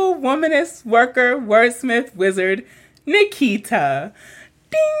wonderful womanist worker, wordsmith, wizard, Nikita.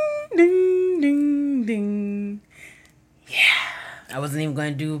 Ding, ding, ding, ding. Yeah. I wasn't even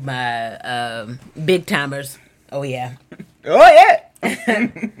going to do my big timers. Oh, yeah. Oh, yeah.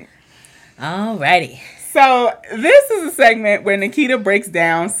 Alrighty. So, this is a segment where Nikita breaks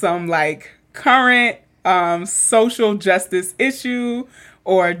down some, like, current social justice issue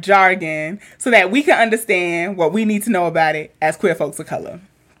or jargon so that we can understand what we need to know about it as queer folks of color.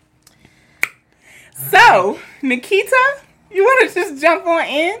 So, Nikita, you want to just jump on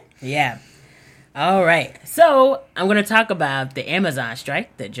in? Yeah. All right. So, I'm going to talk about the Amazon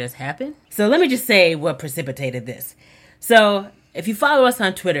strike that just happened. So, let me just say what precipitated this. So, if you follow us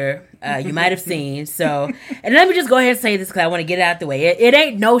on Twitter, you might have seen. So, and let me just go ahead and say this because I want to get it out the way. It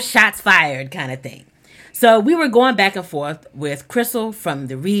ain't no shots fired kind of thing. So we were going back and forth with Crystal from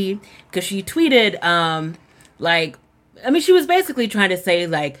The Read because she tweeted, she was basically trying to say,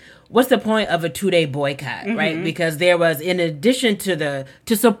 like, what's the point of a 2-day boycott, right? Because there was, in addition to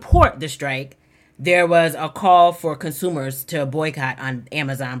support the strike, there was a call for consumers to boycott on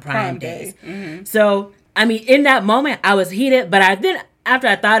Amazon Prime days. Mm-hmm. So, I mean, in that moment, I was heated, but after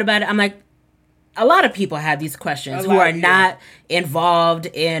I thought about it, I'm like, a lot of people have these questions who are not involved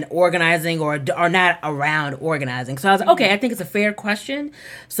in organizing or are not around organizing. So I was like, okay, I think it's a fair question.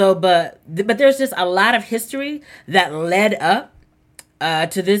 So, but there's just a lot of history that led up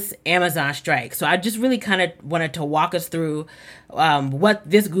to this Amazon strike. So I just really kind of wanted to walk us through what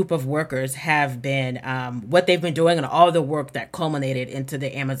this group of workers have been, what they've been doing and all the work that culminated into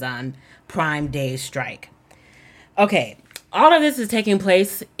the Amazon Prime Day strike. Okay, all of this is taking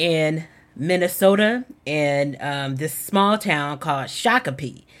place in Minnesota in this small town called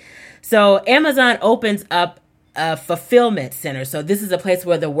Shakopee. So Amazon opens up a fulfillment center. So this is a place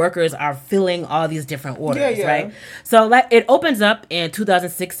where the workers are filling all these different orders, right? So it opens up in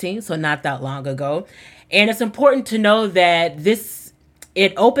 2016, so not that long ago. And it's important to know that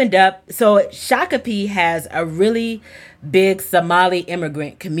it opened up. So Shakopee has a really big Somali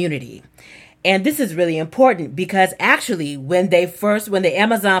immigrant community. And this is really important because actually when the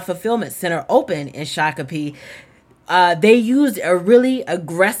Amazon Fulfillment Center opened in Shakopee, they used a really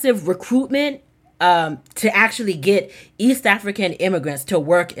aggressive recruitment to actually get East African immigrants to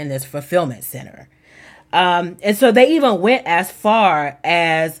work in this fulfillment center. And so they even went as far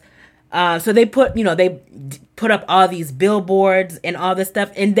as, so they put up all these billboards and all this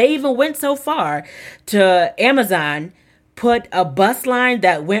stuff. And they even went so far to Amazon put a bus line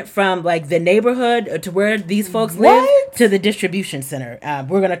that went from like the neighborhood to where these folks live to the distribution center.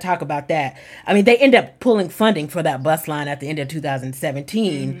 We're going to talk about that. I mean, they end up pulling funding for that bus line at the end of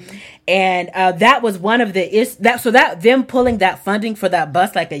 2017. And that was one of the them pulling that funding for that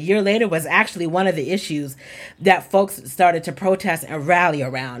bus like a year later was actually one of the issues that folks started to protest and rally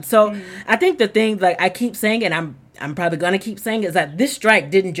around. So I think the thing, like I keep saying, and I'm probably going to keep saying, is that this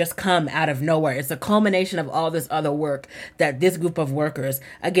strike didn't just come out of nowhere. It's a culmination of all this other work that this group of workers,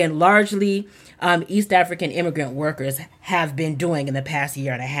 again, largely East African immigrant workers, have been doing in the past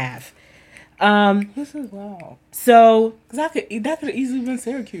year and a half. This is wow. So that could have easily been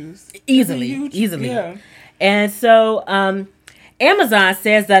Syracuse. Easily. Yeah. And so Amazon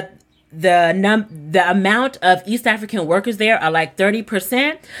says that the amount of East African workers there are like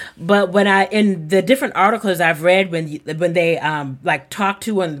 30%, but in the different articles I've read, when they like talk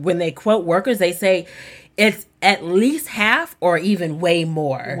to and when they quote workers, they say it's at least half or even way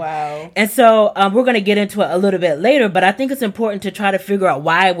more. Wow. And so we're going to get into it a little bit later, but I think it's important to try to figure out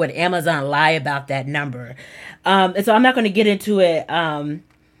why would Amazon lie about that number. And so I'm not going to get into it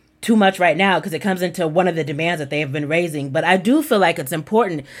too much right now because it comes into one of the demands that they have been raising. But I do feel like it's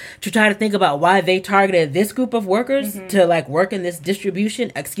important to try to think about why they targeted this group of workers to like work in this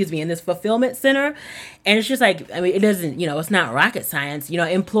in this fulfillment center. And it's just like, I mean, it doesn't, it's not rocket science.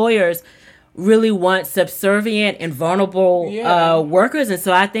 Employers really want subservient and vulnerable workers. And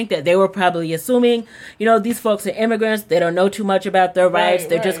so I think that they were probably assuming, these folks are immigrants. They don't know too much about their rights.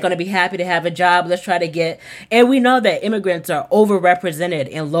 They're just going to be happy to have a job. Let's try to get... And we know that immigrants are overrepresented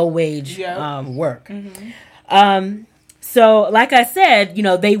in low-wage work. So, like I said,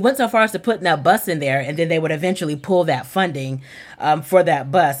 they went so far as to putting that bus in there, and then they would eventually pull that funding for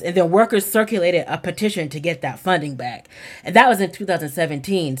that bus. And then workers circulated a petition to get that funding back. And that was in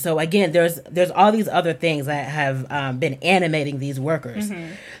 2017. So, again, there's all these other things that have been animating these workers.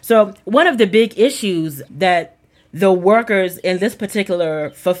 So, one of the big issues that the workers in this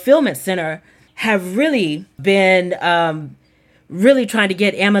particular fulfillment center have really been really trying to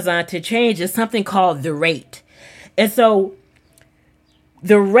get Amazon to change is something called the rate. And so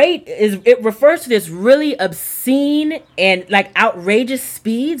the rate it refers to this really obscene and like outrageous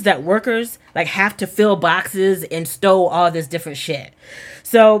speeds that workers like have to fill boxes and stow all this different shit.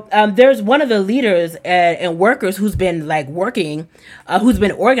 So there's one of the leaders and workers who's been like working, who's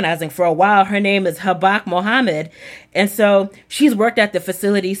been organizing for a while. Her name is Habak Mohammed. And so she's worked at the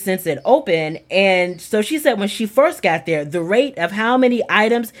facility since it opened. And so she said when she first got there, the rate of how many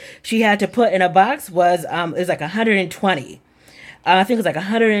items she had to put in a box was like 120. I think it was like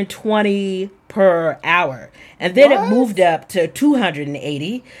 120 per hour. And then it moved up to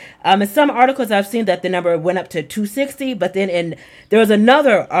 280. In some articles I've seen that the number went up to 260, but then there was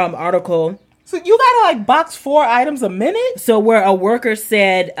another article. So you gotta like box 4 items a minute? So where a worker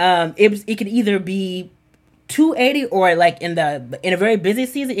said it could either be 280 or like in a very busy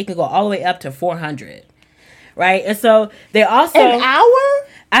season, it can go all the way up to 400. Right? And so they also... An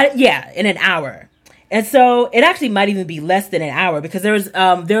hour? In an hour. And so it actually might even be less than an hour because there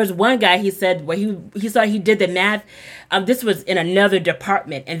was one guy, he said, where he saw he did the math. This was in another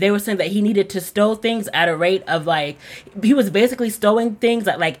department, and they were saying that he needed to stow things at a rate of like, he was basically stowing things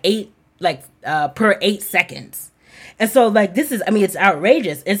at like per 8 seconds. And so like this is, I mean, it's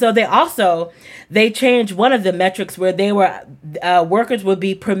outrageous. And so they changed one of the metrics where they were, workers would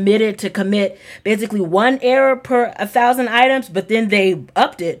be permitted to commit basically 1 error per 1,000 items, but then they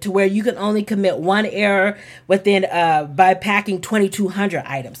upped it to where you can only commit 1 error within, by packing 2,200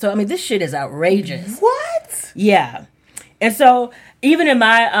 items. So, I mean, this shit is outrageous. What? Yeah. And so even in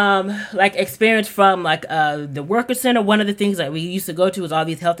my experience from the worker center, one of the things that we used to go to was all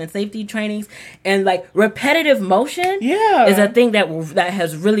these health and safety trainings, and like repetitive motion is a thing that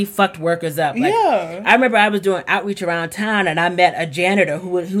has really fucked workers up. I remember I was doing outreach around town, and I met a janitor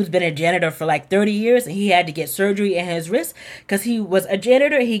who's been a janitor for like 30 years, and he had to get surgery in his wrist because he was a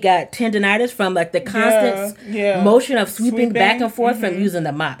janitor. He got tendonitis from like the constant motion of sweeping back and forth from using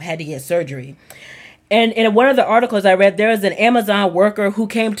the mop. Had to get surgery. And in one of the articles I read, there was an Amazon worker who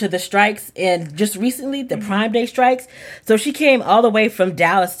came to the strikes, and just recently, the Prime Day strikes. So she came all the way from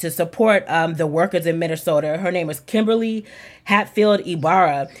Dallas to support the workers in Minnesota. Her name was Kimberly Hatfield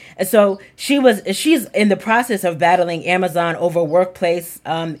Ibarra. And so she's in the process of battling Amazon over workplace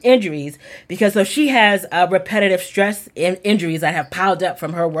injuries, because so she has repetitive stress injuries that have piled up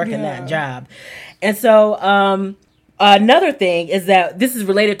from her working that job. And so another thing is that this is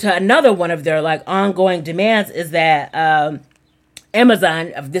related to another one of their like ongoing demands, is that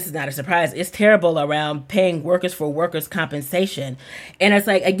Amazon, this is not a surprise, it's terrible around paying workers for workers' compensation. And it's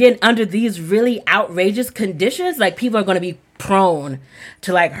like, again, under these really outrageous conditions, like people are going to be prone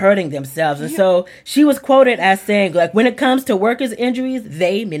to like hurting themselves. And so she was quoted as saying, like, when it comes to workers' injuries,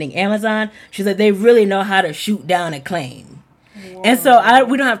 they, meaning Amazon, she said they really know how to shoot down a claim. Whoa. And so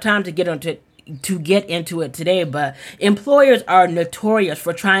we don't have time to get into it today, but employers are notorious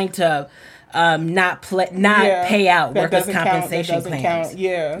for trying to not pay out workers' compensation claims.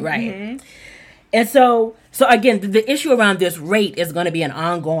 Right. Mm-hmm. And so again, the issue around this rate is going to be an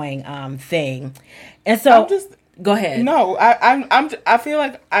ongoing thing. And so go ahead. No, I feel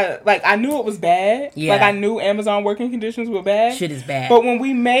like I knew it was bad. Yeah. Like I knew Amazon working conditions were bad. Shit is bad. But when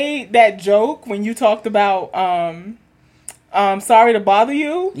we made that joke, when you talked about sorry to bother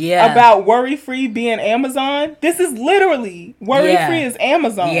you. Yeah. About worry-free being Amazon. This is literally worry-free is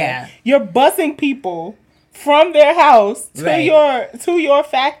Amazon. Yeah. You're busing people from their house to your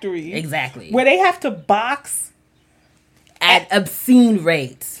factory. Exactly. Where they have to box at obscene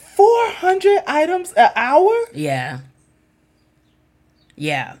rates. 400 items an hour? Yeah.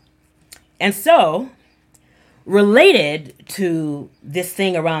 Yeah. And so, related to this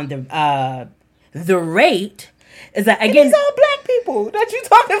thing around the rate, is that again, these are black people that you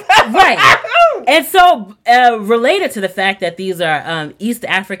talking about, right? And so, related to the fact that these are East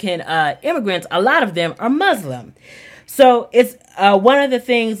African immigrants, a lot of them are Muslim. So it's one of the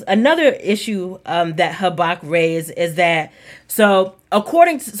things. Another issue that Habak raised is that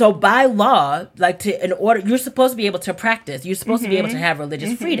by law, you're supposed to be able to practice. You're supposed to be able to have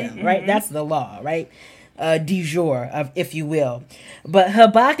religious freedom, right? That's the law, right? Du jour, if you will. But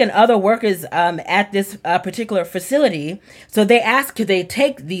Habak and other workers at this particular facility, so they asked, could they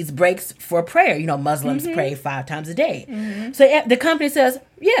take these breaks for prayer? You know, Muslims pray 5 times a day. Mm-hmm. So the company says,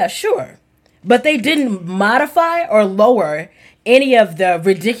 yeah, sure. But they didn't modify or lower any of the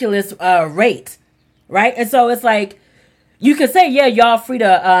ridiculous rates, right? And so it's like, you can say, yeah, y'all free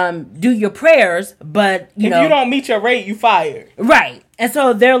to do your prayers, but if you don't meet your rate, you fired. Right. And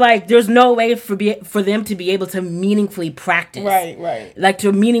so they're like, there's no way for them to be able to meaningfully practice. Right. Like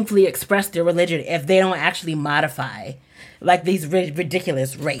to meaningfully express their religion if they don't actually modify like these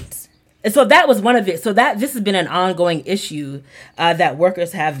ridiculous rates. And so that was one of it. So this has been an ongoing issue that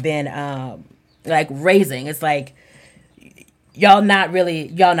workers have been raising. It's like, y'all not really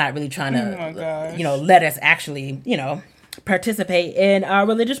trying to, let us actually, participate in our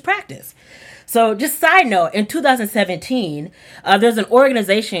religious practice. So just side note, in 2017, there's an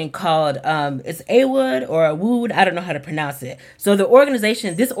organization called, it's AWOOD or AWOOD, I don't know how to pronounce it. So this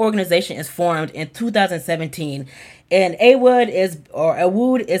organization is formed in 2017, and AWOOD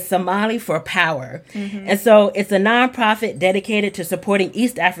is Somali for Power. Mm-hmm. And so it's a nonprofit dedicated to supporting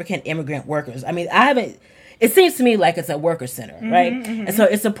East African immigrant workers. I mean, it seems to me like it's a worker center, right? Mm-hmm. And so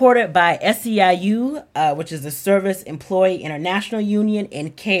it's supported by SEIU, which is the Service Employee International Union,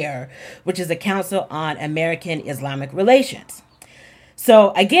 and CARE, which is the Council on American Islamic Relations.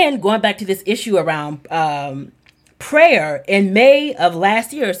 So again, going back to this issue around prayer, in May of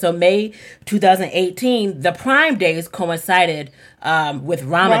last year, so May 2018, the Prime Days coincided with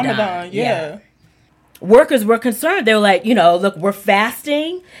Ramadan. Yeah. Workers were concerned. They were like, look, we're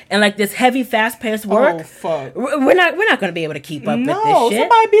fasting and like this heavy, fast-paced work. Oh, fuck. We're not going to be able to keep up with this shit.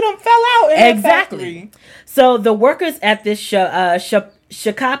 Somebody beat them fell out in the factory. So the workers at this Shakapi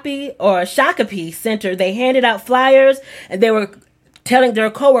Center, they handed out flyers and they were telling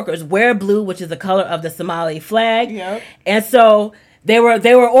their coworkers, wear blue, which is the color of the Somali flag. Yep. And so they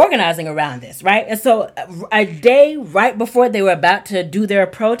were organizing around this, right? And so a day right before they were about to do their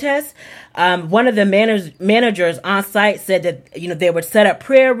protest, one of the managers on site said that they would set up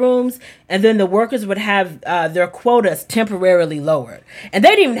prayer rooms, and then the workers would have their quotas temporarily lowered, and they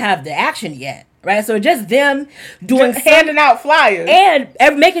didn't even have the action yet, right? So just them handing out flyers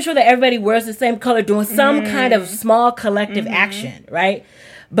and making sure that everybody wears the same color, doing some kind of small collective action, right?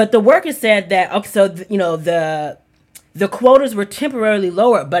 But the workers said that the quotas were temporarily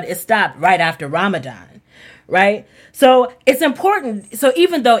lowered, but it stopped right after Ramadan, right? So it's important. So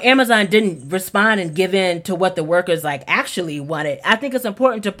even though Amazon didn't respond and give in to what the workers actually wanted, I think it's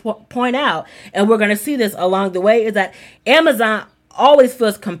important to point out, and we're going to see this along the way, is that Amazon always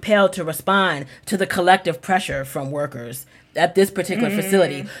feels compelled to respond to the collective pressure from workers at this particular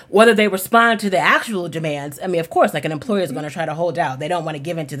facility. Whether they respond to the actual demands, I mean, of course, like an employer is going to try to hold out. They don't want to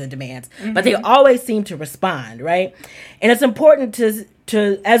give in to the demands, but they always seem to respond, right? And it's important to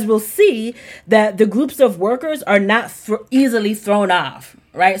as we'll see, that the groups of workers are not easily thrown off.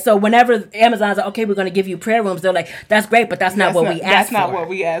 Right, so whenever Amazon's like, okay, we're going to give you prayer rooms, they're like, that's great, but that's not what we asked for. That's not what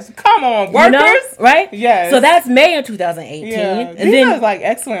we asked. Come on, workers, you know, right? Yes. So that's May of 2018, Yeah. and These then are like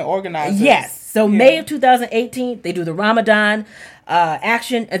excellent organizers. yes. So May of 2018, they do the Ramadan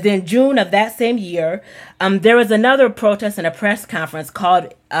action, and then June of that same year, there was another protest and a press conference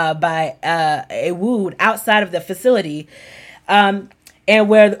called by AWOOD outside of the facility. And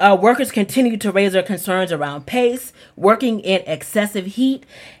where workers continued to raise their concerns around pace, working in excessive heat.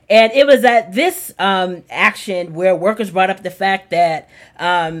 And it was at this action where workers brought up the fact that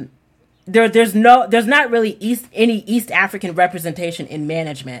there's not really any East African representation in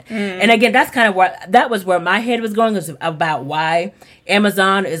management. And again, that's kind of that was where my head was going, was about why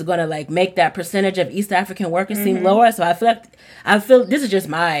Amazon is going to like make that percentage of East African workers seem lower. So I feel this is just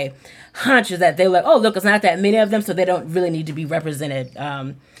my hunch, is that they're like, oh, look, it's not that many of them, so they don't really need to be represented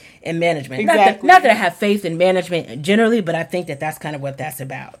in management. Exactly. Not that I have faith in management generally, but I think that that's kind of what that's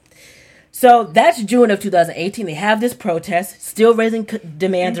about. So that's June of 2018. They have this protest, still raising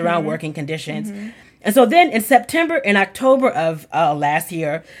demands around working conditions. And so then in September and October of last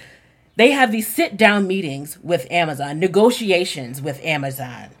year, they have these sit-down meetings with Amazon, negotiations with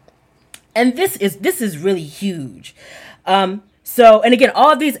Amazon. And this is really huge. So, and again,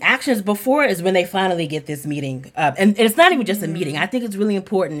 all of these actions before is when they finally get this meeting. And it's not even just a meeting. I think it's really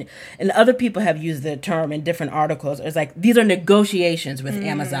important. And other people have used the term in different articles. It's like, these are negotiations with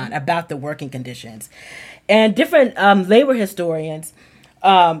Amazon about the working conditions. And different labor historians,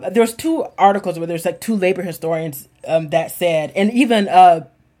 there's two articles where there's like two labor historians that said, and even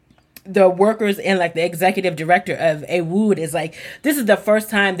the workers and like the executive director of AWOOD is like, this is the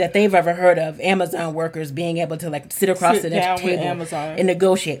first time that they've ever heard of Amazon workers being able to like sit across the table and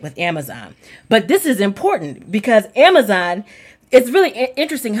negotiate with Amazon. But this is important because Amazon, it's really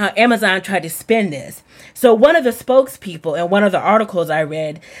interesting how Amazon tried to spin this. So one of the spokespeople in one of the articles I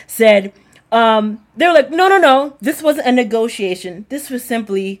read said, they're like, no, this wasn't a negotiation. This was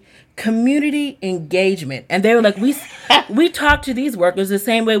simply community engagement. And they were like, we talk to these workers the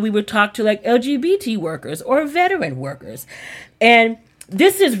same way we would talk to like LGBT workers or veteran workers. And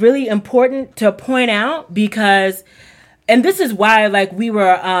this is really important to point out because, and this is why like we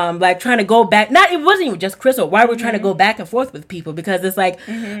were like trying to go back, it wasn't even just Crystal, why we're trying to go back and forth with people, because it's like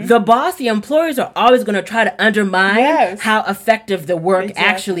the employers are always going to try to undermine how effective the work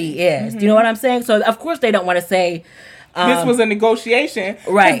actually is. Do you know what I'm saying? So of course they don't want to say this was a negotiation,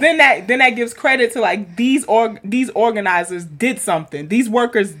 right? Then that gives credit to like these organizers did something. These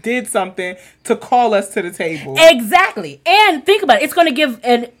workers did something to call us to the table. Exactly. And think about it. It's going to give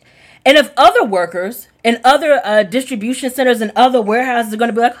and if other workers and other distribution centers and other warehouses are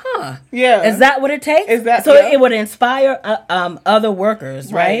going to be like, is that what it takes? Is that so? It would inspire other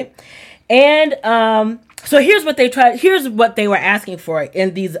workers, right? And so here's what they were asking for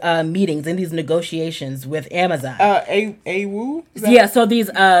in these meetings, in these negotiations with Amazon. AWOOD? Yeah, so these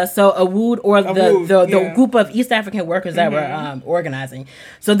AWOOD or the group of East African workers that were organizing.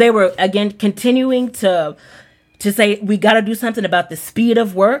 So they were again continuing to say we got to do something about the speed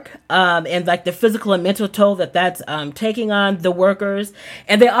of work and like the physical and mental toll that's taking on the workers.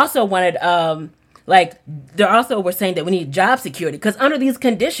 And they also wanted they also were saying that we need job security because under these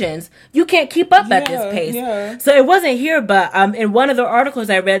conditions, you can't keep up at this pace. Yeah. So it wasn't here, but in one of the articles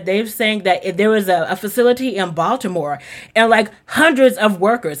I read, they were saying that there was a facility in Baltimore and like hundreds of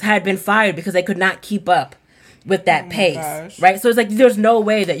workers had been fired because they could not keep up with that pace, right? So it's like there's no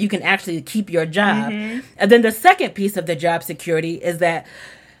way that you can actually keep your job. And then the second piece of the job security is that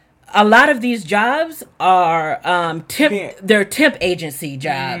a lot of these jobs are they're temp agency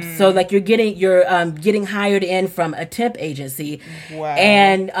jobs. So like you're getting hired in from a temp agency. Wow.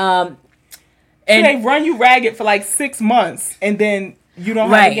 And so they run you ragged for like 6 months and then you don't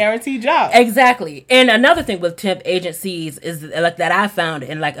have a guaranteed job. Exactly. And another thing with temp agencies is like that I found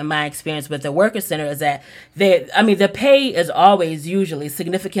in my experience with the Worker Center is that the pay is always usually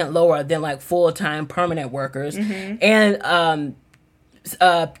significant lower than like full-time permanent workers. And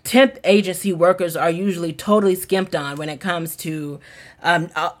temp agency workers are usually totally skimped on when it comes to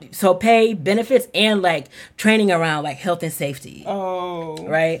so pay, benefits, and like training around like health and safety. Oh,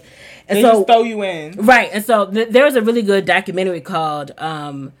 right. And they just throw you in, right? And so there's a really good documentary called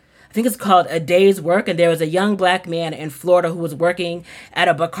I think it's called A Day's Work, and there was a young black man in Florida who was working at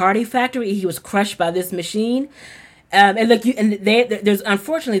a Bacardi factory. He was crushed by this machine. And look, there's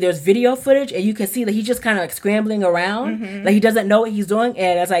unfortunately there's video footage, and you can see that he's just kind of like scrambling around, like he doesn't know what he's doing,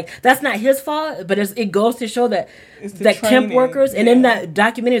 and it's like that's not his fault, but it goes to show that like temp workers, and in that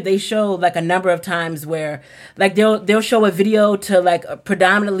documentary they show like a number of times where like they'll show a video to like a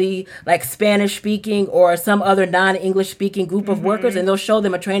predominantly like Spanish speaking or some other non-English speaking group of workers, and they'll show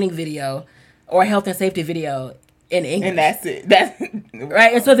them a training video or a health and safety video in English. And that's it. That's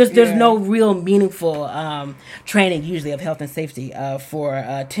right. And so there's no real meaningful training usually of health and safety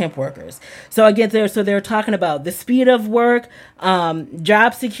for temp workers. So again, they're talking about the speed of work,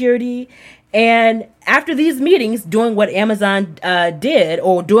 job security, and after these meetings, doing what Amazon did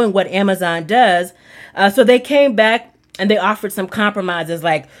or doing what Amazon does, so they came back. And they offered some compromises,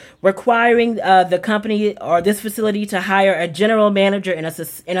 like requiring the company or this facility to hire a general manager and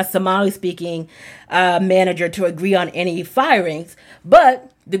a Somali-speaking manager to agree on any firings.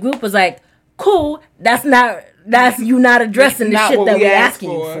 But the group was like, "Cool, that's you not addressing the shit that we're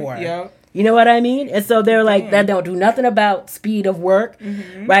asking you for." Yep. You know what I mean? And so they're like, that don't do nothing about speed of work,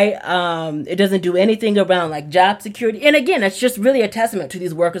 right? It doesn't do anything around like job security. And again, it's just really a testament to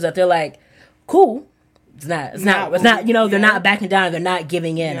these workers that they're like, "Cool." It's not, you know, they're not backing down. They're not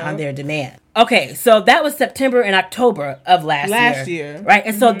giving in on their demand. Okay, so that was September and October of last year. Right?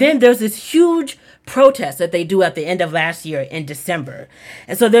 And so then there's this huge protest that they do at the end of last year in December.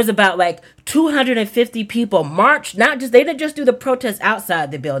 And so there's about like 250 people march. They didn't just do the protest outside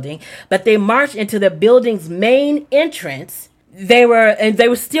the building, but they marched into the building's main entrance. They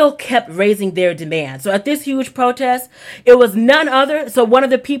were still kept raising their demands. So at this huge protest, it was none other. So one of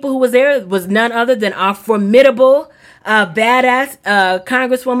the people who was there was none other than our formidable, badass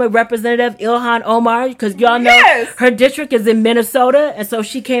Congresswoman Representative Ilhan Omar, because y'all know her district is in Minnesota, and so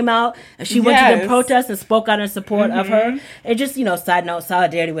she came out and she went to the protest and spoke out in support of her. And just, you know, side note,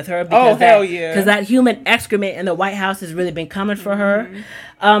 solidarity with her because because that human excrement in the White House has really been coming for her.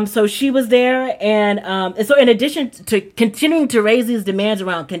 So she was there, and so in addition to continuing to raise these demands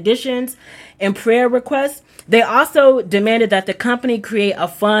around conditions and prayer requests, they also demanded that the company create a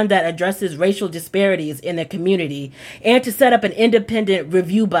fund that addresses racial disparities in the community and to set up an independent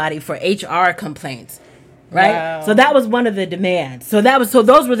review body for HR complaints. Right? Wow. So that was one of the demands. So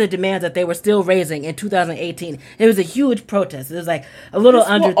those were the demands that they were still raising in 2018. It was a huge protest. It was like a little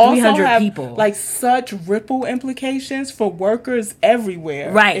under 300 people. Like such ripple implications for workers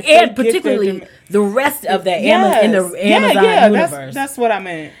everywhere. Right. And particularly the rest of the Amazon universe. That's what I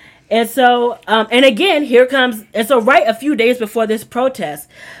meant. And so, and again, here comes, and so right a few days before this protest,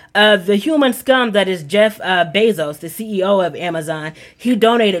 the human scum that is Jeff Bezos, the CEO of Amazon, he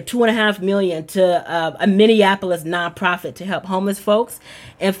donated $2.5 million to a Minneapolis nonprofit to help homeless folks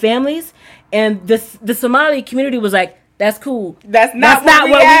and families. And the Somali community was like, "That's cool. That's not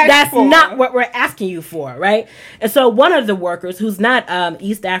what we're asking you for, right?" And so one of the workers, who's not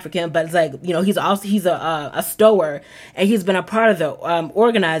East African, but it's like, you know, he's a stower, and he's been a part of the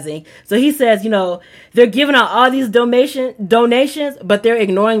organizing. So he says, you know, they're giving out all these donations, but they're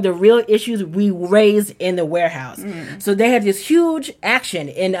ignoring the real issues we raised in the warehouse. So they had this huge action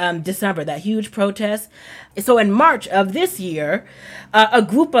in December, that huge protest. So in March of this year, a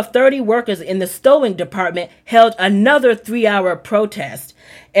group of 30 workers in the stowing department held another 3-hour protest,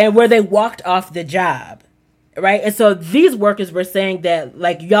 and where they walked off the job, right? And so these workers were saying that,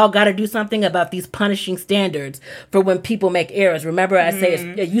 like, y'all got to do something about these punishing standards for when people make errors. Remember, I say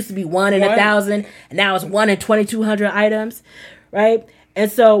it used to be 1 in 1,000, and now it's 1 in 2,200 items, right? And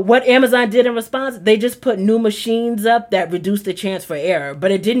so what Amazon did in response, they just put new machines up that reduced the chance for error,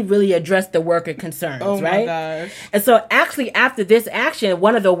 but it didn't really address the worker concerns, right? My gosh. And so actually after this action,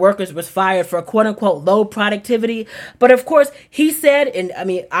 one of the workers was fired for quote unquote low productivity. But of course he said, and I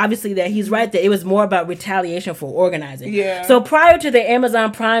mean, obviously that he's right, that it was more about retaliation for organizing. Yeah. So prior to the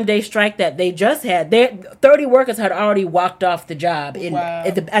Amazon Prime Day strike that they just had, 30 workers had already walked off the job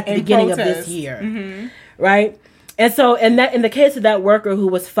at the beginning protest. Of this year, right? And so in the case of that worker who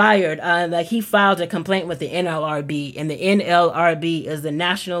was fired, like he filed a complaint with the NLRB, and the NLRB is the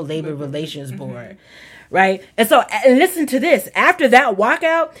National Labor Relations Board, right? And so, and listen to this: after that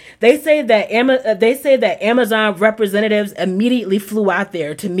walkout, they say that Amazon representatives immediately flew out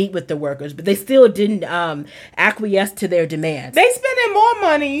there to meet with the workers, but they still didn't acquiesce to their demands. They spending more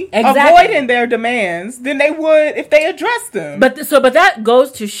money avoiding their demands than they would if they addressed them. But that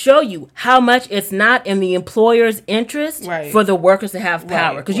goes to show you how much it's not in the employer's interest for the workers to have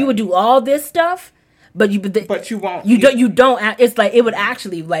power, because you would do all this stuff, but you won't. You don't. It's like it would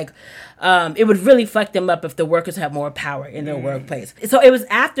actually like. It would really fuck them up if the workers have more power in their workplace. So it was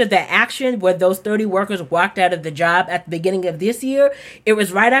after the action where those 30 workers walked out of the job at the beginning of this year. It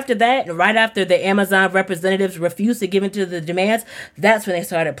was right after that, and right after the Amazon representatives refused to give in to the demands, that's when they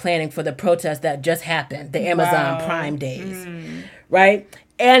started planning for the protest that just happened, the Amazon Prime Days, right?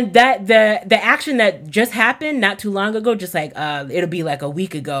 And that the action that just happened not too long ago, just like it'll be like a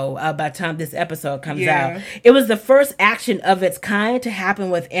week ago by the time this episode comes out. It was the first action of its kind to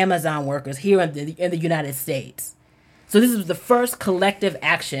happen with Amazon workers here in the United States. So this is the first collective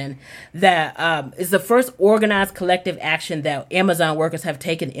action that is the first organized collective action that Amazon workers have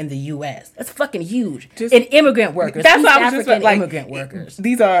taken in the U.S. That's fucking huge. And immigrant workers. That's East what I was African just like. Immigrant workers.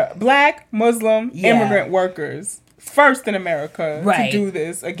 These are Black Muslim immigrant workers. First in America to do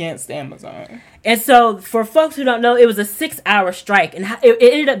this against Amazon. And so for folks who don't know, it was a 6-hour strike, and it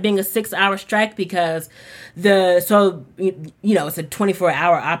ended up being a 6-hour strike because it's a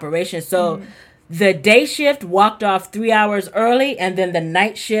 24-hour operation. So the day shift walked off 3 hours early, and then the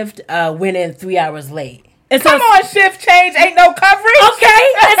night shift went in 3 hours late. And so, come on, shift change, ain't no coverage.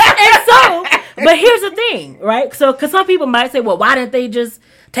 Okay, and so, but here's the thing, right? So, because some people might say, well, why didn't they just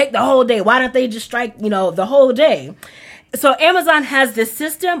take the whole day? Why don't they just strike, the whole day? So Amazon has this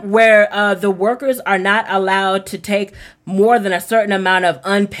system where the workers are not allowed to take more than a certain amount of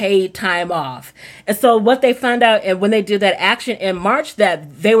unpaid time off. And so what they found out, and when they did that action in March,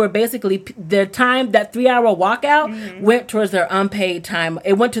 that they were basically, their time, that 3-hour walkout went towards their unpaid time.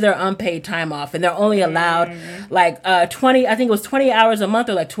 It went to their unpaid time off, and they're only allowed like 20, I think it was 20 hours a month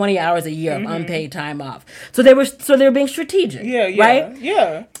or like 20 hours a year of unpaid time off. So they were being strategic. Right?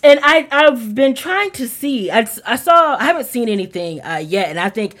 Yeah. And I've been trying to see, I haven't seen anything yet. And I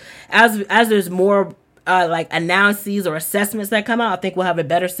think as there's more like analyses or assessments that come out, I think we'll have a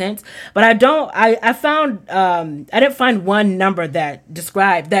better sense. But I didn't find one number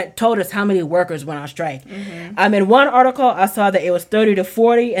that told us how many workers went on strike. In one article, I saw that it was 30 to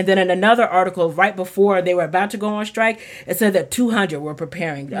 40. And then in another article, right before they were about to go on strike, it said that 200 were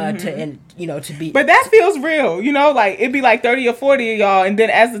preparing to be. But that feels real, like it'd be like 30 or 40 of y'all. And then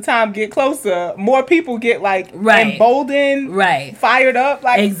as the time get closer, more people get like emboldened, fired up.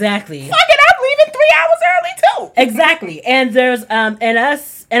 Like, exactly. Fuck it, I'm leaving 3 hours early too. Exactly. And there's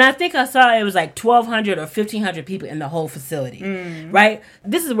and I think I saw it was like 1,200 or 1,500 people in the whole facility, right?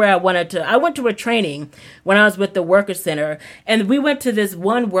 This is where I went to a training when I was with the Worker Center, and we went to this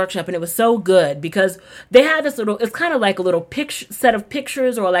one workshop, and it was so good because they had this it's kind of like a little set of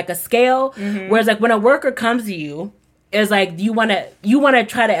pictures or like a scale, whereas like when a worker comes to you, it's like you want to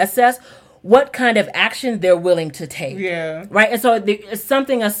try to assess what kind of action they're willing to take. Yeah. Right? And so it's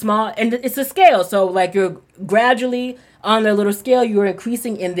something as small, and it's a scale. So like you're gradually on their little scale, you're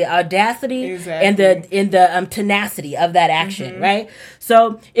increasing in the audacity and the tenacity of that action, right?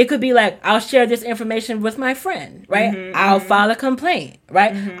 So it could be like, I'll share this information with my friend, right? I'll file a complaint,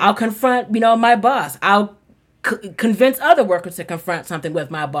 right? I'll confront, my boss. I'll convince other workers to confront something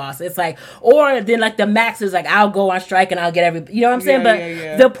with my boss. It's like, or then like the max is like, I'll go on strike and I'll get you know what I'm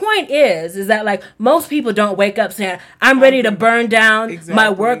saying? The point is that like most people don't wake up saying, I'm ready to burn down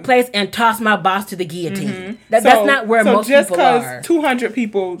my workplace and toss my boss to the guillotine. That's not where most people are. Just because 200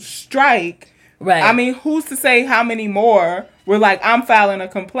 people strike, right? I mean, who's to say how many more were like, I'm filing a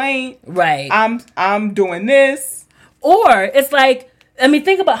complaint, right? I'm doing this, or it's like, I mean,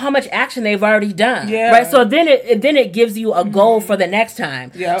 think about how much action they've already done, right? So then it gives you a goal for the next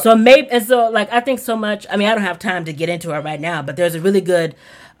time. Yeah. So I think so much. I mean, I don't have time to get into it right now, but there's a really good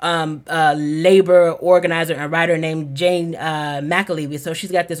labor organizer and writer named Jane McAlevey. So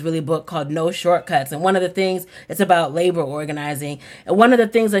she's got this really book called No Shortcuts, and one of the things, it's about labor organizing, and one of the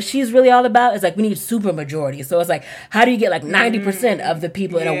things that she's really all about is like, we need super majority. So it's like, how do you get like 90% of the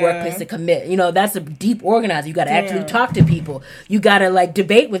people in a workplace to commit? That's a deep organizer. You got to actually talk to people. You got to like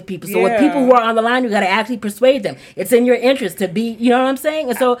debate with people. So with people who are on the line, you got to actually persuade them. It's in your interest to be, you know what I'm saying?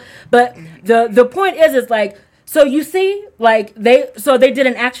 And so, but the point is like, so you see, like they did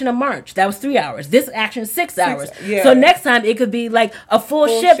an action in March. That was 3 hours. This action 6 hours. So next time it could be like a full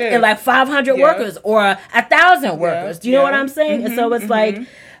shift and like 500 workers or 1,000 workers. Do you know what I'm saying? And so it's like,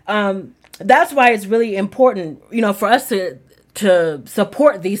 that's why it's really important, for us to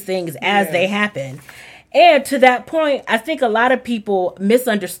support these things as they happen. And to that point, I think a lot of people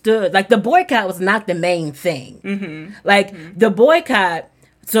misunderstood. Like the boycott was not the main thing. The boycott.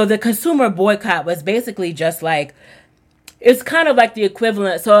 So the consumer boycott was basically just like, it's kind of like the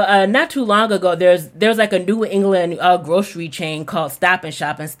equivalent. So not too long ago, there's like a New England grocery chain called Stop and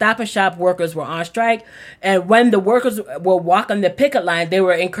Shop, and Stop and Shop workers were on strike. And when the workers were walking the picket line, they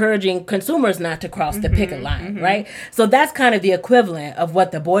were encouraging consumers not to cross the picket line, right? So that's kind of the equivalent of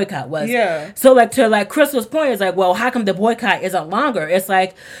what the boycott was. Yeah. So like to like Crystal's point is like, well, how come the boycott isn't longer? It's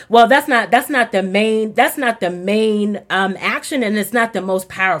like, well, that's not the main action, and it's not the most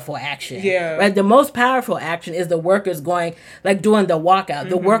powerful action. Yeah. Right. The most powerful action is the workers going, like doing the walkout,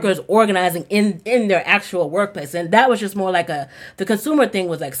 the workers organizing in their actual workplace. And that was just more like the consumer thing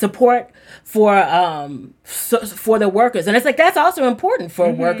was like support for the workers. And it's like, that's also important for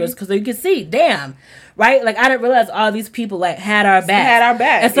workers because you can see, damn, right? Like I didn't realize all these people like had our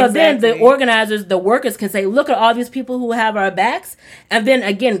backs. And so then the organizers, the workers can say, look at all these people who have our backs. And then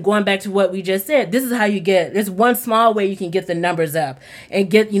again, going back to what we just said, this is how you get, there's one small way you can get the numbers up and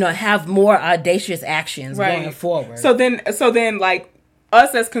get, have more audacious actions going forward. So then like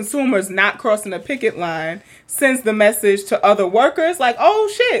us as consumers not crossing the picket line sends the message to other workers like,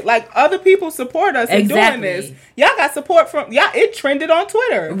 oh shit, like other people support us in doing this. Y'all got support from, it trended on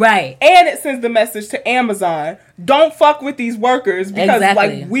Twitter. Right. And it sends the message to Amazon, don't fuck with these workers because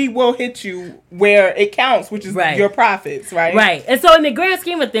like we will hit you where it counts, which is your profits, right? Right. And so in the grand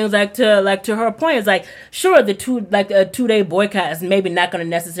scheme of things, like to her point, is like, sure, a 2-day boycott is maybe not going to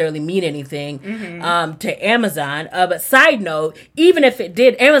necessarily mean anything to Amazon. But side note, even if it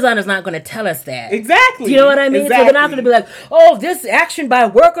did, Amazon is not going to tell us that. Exactly. Do you know what I mean? Exactly. So they're not going to be like, oh, this action by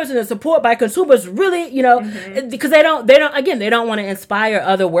workers and the support by consumers really, because they don't want to inspire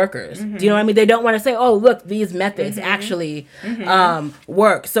other workers. Do you know what I mean? They don't want to say, oh, look, these methods actually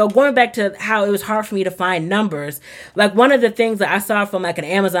work. So going back to how it was hard for me to find numbers, like one of the things that I saw from like an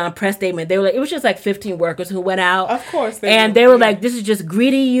Amazon press statement, they were like, it was just like 15 workers who went out. Of course. They were like, this is just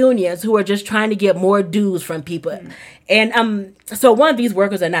greedy unions who are just trying to get more dues from people. And so one, these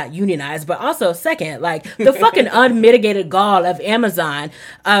workers are not unionized, but also second, like the fucking unmitigated gall of Amazon,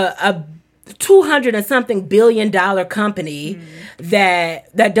 a $200 and something billion company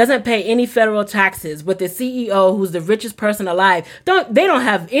that doesn't pay any federal taxes, with the CEO who's the richest person alive. They don't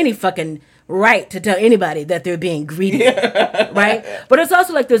have any fucking right to tell anybody that they're being greedy, right? But it's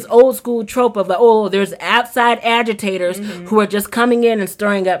also like this old school trope of like, oh, there's outside agitators who are just coming in and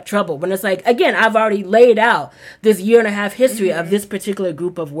stirring up trouble. When it's like, again, I've already laid out this 1.5 year history of this particular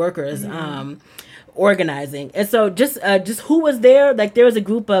group of workers organizing. And so just who was there? Like there was a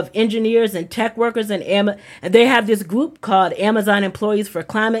group of engineers and tech workers and they have this group called Amazon Employees for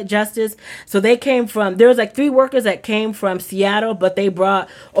Climate Justice. So there was like 3 workers that came from Seattle, but they brought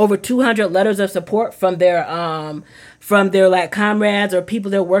over 200 letters of support from their like comrades or people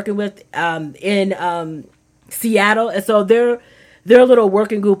they're working with in Seattle. And so their little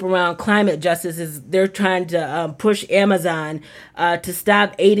working group around climate justice is they're trying to push Amazon to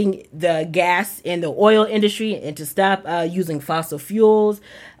stop aiding the gas and the oil industry and to stop using fossil fuels.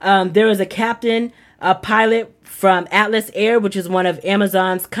 There is a captain, a pilot from Atlas Air, which is one of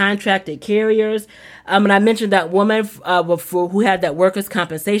Amazon's contracted carriers. And I mentioned that woman who had that workers'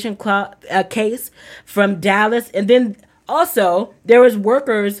 compensation case from Dallas. And then also there was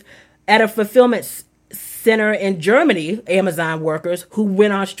workers at a fulfillment center in Germany, Amazon workers who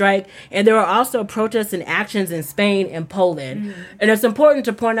went on strike, and there were also protests and actions in Spain and Poland. And it's important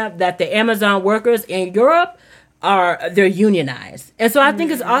to point out that the Amazon workers in Europe they're unionized. And so I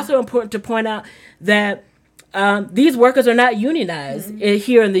think it's also important to point out that these workers are short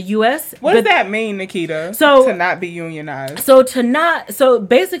here in the U.S. What does that mean, Nikita? So to not be unionized. So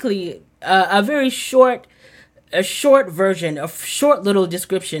basically, a very short version, a short little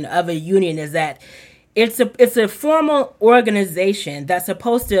description of a union is that it's a formal organization that's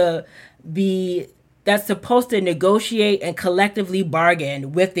supposed to negotiate and collectively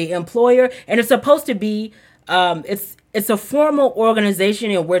bargain with the employer, and it's supposed to be it's a formal organization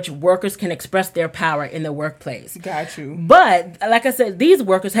in which workers can express their power in the workplace. Got you. But like I said, these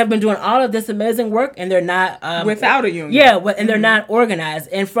workers have been doing all of this amazing work, and they're not without a union. Yeah, and they're not organized.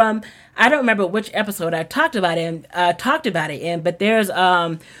 And from I don't remember which episode I talked about it in, but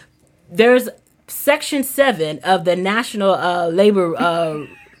there's Section 7 of the National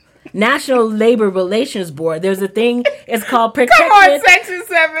Labor Relations Board. There's a thing. It's called protected. Come on, Section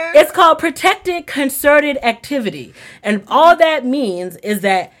 7. It's called protected concerted activity, and all that means is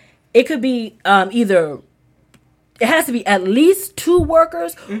that it could be either. It has to be at least 2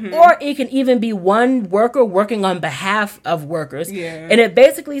 workers, or it can even be 1 worker working on behalf of workers. Yeah. And it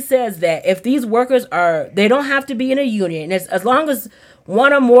basically says that if these workers they don't have to be in a union. As long as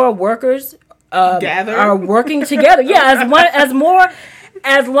 1 or more workers are working together. Yeah,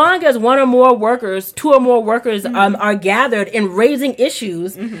 as long as one or more workers, two or more workers are gathered in raising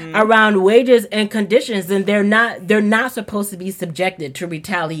issues around wages and conditions, then they're not supposed to be subjected to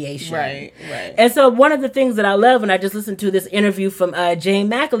retaliation. Right. And so one of the things that I love when I just listened to this interview from Jane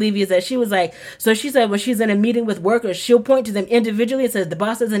McAlevey is that she was like, so she said when she's in a meeting with workers, she'll point to them individually and says, the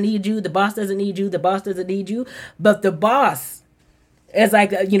boss doesn't need you, the boss doesn't need you, the boss doesn't need you, but the boss is like,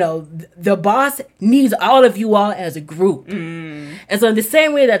 the boss needs all of you all as a group. And so in the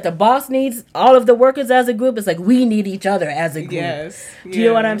same way that the boss needs all of the workers as a group, it's like we need each other as a group. Yes. Do you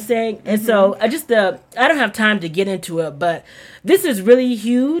know what I'm saying? And so I don't have time to get into it, but this is really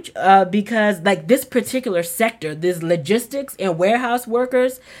huge because like this particular sector, this logistics and warehouse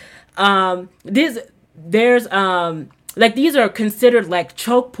workers, these are considered like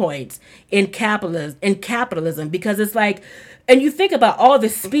choke points in capitalism because it's like, and you think about all the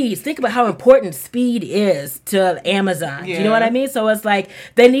speeds. Think about how important speed is to Amazon. Yeah. Do you know what I mean? So it's like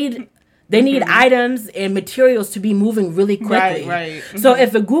they need items and materials to be moving really quickly. Right. So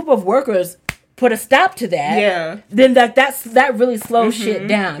if a group of workers put a stop to that, then that really slows shit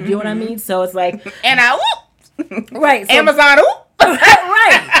down. You know what I mean? So it's like, And right, so, Amazon,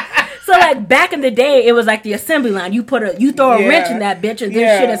 right. So like back in the day, it was like the assembly line. You throw a wrench in that bitch, and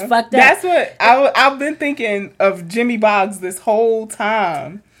this shit is fucked up. That's what I've been thinking of Jimmy Boggs this whole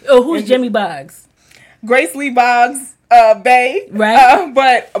time. Oh, who's Jimmy Boggs? Grace Lee Boggs, Bay, right?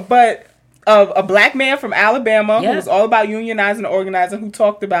 But a black man from Alabama who was all about unionizing and organizing, who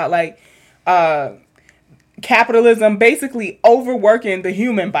talked about like capitalism basically overworking the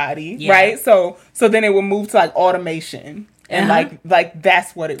human body, right? So then it will move to like automation. And like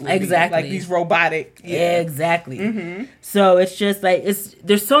that's what it would be. Like these robotic. Yeah. Exactly. So it's just like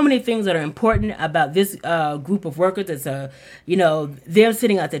there's so many things that are important about this group of workers. It's them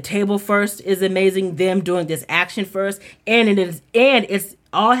sitting at the table first is amazing. Them doing this action first, and it's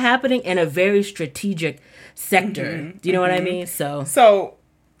all happening in a very strategic sector. Do you know what I mean? So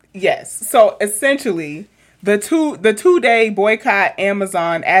yes. So essentially, the 2-day boycott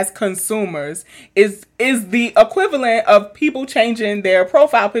Amazon as consumers is the equivalent of people changing their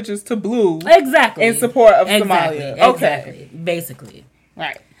profile pictures to blue in support of Somalia. Okay, basically.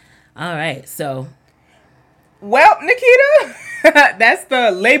 Right. All right. So, well, Nikita, that's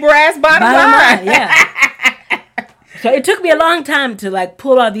the labor ass bottom line. Yeah. So it took me a long time to like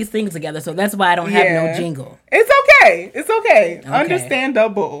pull all these things together. So that's why I don't have no jingle. It's okay.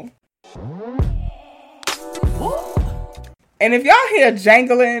 Understandable. And if y'all hear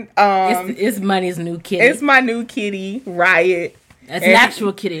jangling, it's Money's new kitty. It's my new kitty, Riot. It's an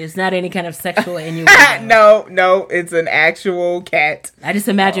actual kitty. It's not any kind of sexual innuendo. No, it's an actual cat. I just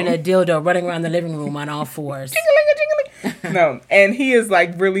imagine a dildo running around the living room on all fours. Jingling. No, and he is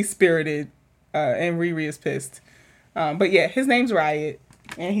like really spirited, and Riri is pissed. But yeah, his name's Riot,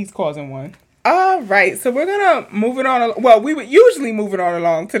 and he's causing one. All right, so we're gonna move it on. Well, we would usually move it on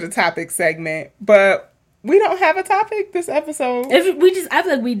along to the topic segment, but we don't have a topic this episode. I feel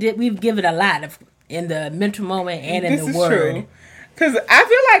like we've given a lot in the mental moment and in the word. True. Because I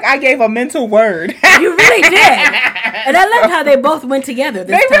feel like I gave a mental word. You really did. And I loved how they both went together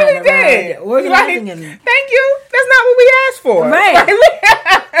this time. They really did. Organizing and... Thank you. That's not what we asked for.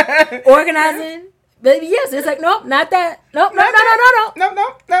 Right. Organizing. But yes, it's like, nope, not that. Nope.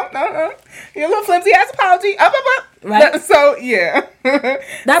 Your little flimsy ass apology. Up. Right. So, yeah.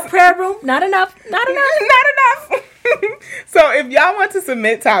 That prayer room, not enough. So, if y'all want to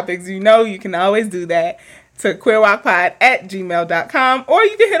submit topics, you can always do that to queerwalkpod@gmail.com, or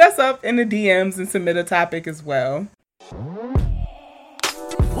you can hit us up in the DMs and submit a topic as well.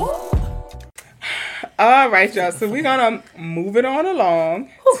 All right, y'all. So we're going to move it on along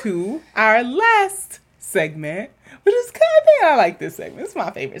to our last segment, which is kind of thing. I like this segment. It's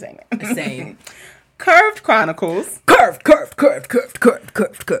my favorite segment. Same. Curved Chronicles. Curved.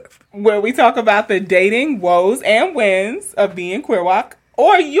 Where we talk about the dating woes and wins of being queerwalk,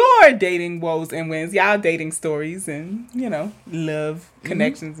 or your dating woes and wins, y'all dating stories and, love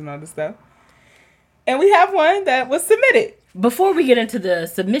connections and all this stuff. And we have one that was submitted. Before we get into the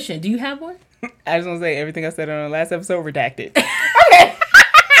submission, do you have one? I just want to say everything I said on the last episode, redacted. Okay.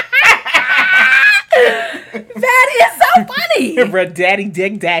 That is so funny. Redaddy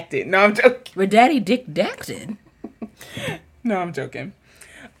Dick Dacted. No, I'm joking. Redaddy Dick Dacted. No, I'm joking.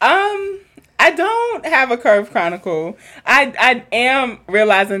 I don't have a curved chronicle. I am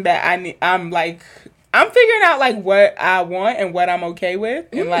realizing that I'm figuring out like what I want and what I'm okay with,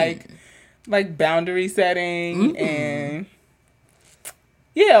 and like boundary setting and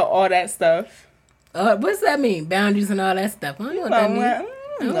all that stuff. What's that mean? Boundaries and all that stuff. I don't know what that means.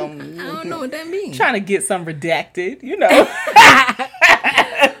 I don't know what that means. Trying to get some redacted,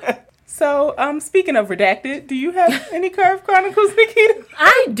 So, speaking of redacted, do you have any Curve Chronicles, Nikita?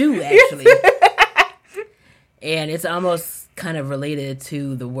 I do, actually. And it's almost kind of related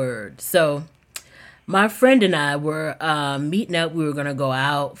to the word. So, my friend and I were meeting up. We were going to go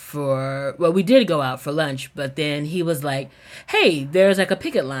out we did go out for lunch, but then he was like, hey, there's like a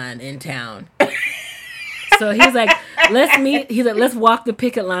picket line in town. So he's like, let's meet. He's like, let's walk the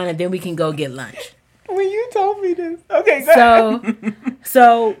picket line and then we can go get lunch. When you told me this. Okay, go ahead.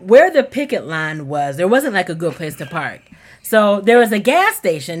 So where the picket line was, there wasn't like a good place to park. So there was a gas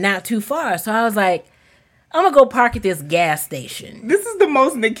station not too far. So I was like, I'm going to go park at this gas station. This is the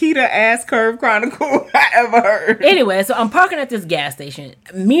most Nikita-ass Curve Chronicle I ever heard. Anyway, so I'm parking at this gas station.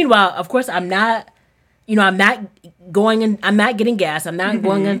 Meanwhile, of course, I'm not getting gas. I'm not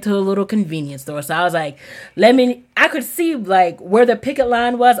going into a little convenience store. So I was like, I could see like where the picket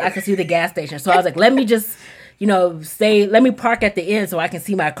line was. I could see the gas station. So I was like, let me just, let me park at the end so I can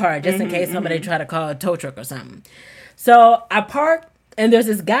see my car just in case somebody try to call a tow truck or something. So I parked and there's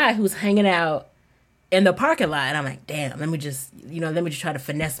this guy who's hanging out in the parking lot. And I'm like, damn, let me just try to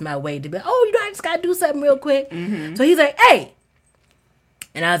finesse my way to be like, I just got to do something real quick. So he's like, hey.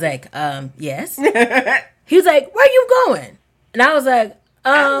 And I was like, yes. He was like, where you going? And I was like,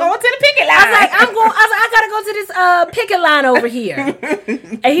 I'm going to the picket line. I gotta go to this picket line over here.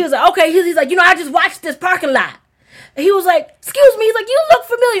 And he was like, okay. He's like, I just watched this parking lot. And he was like, excuse me. He's like, you look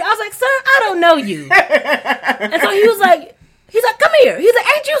familiar. I was like, sir, I don't know you. And so he's like, come here. He's like,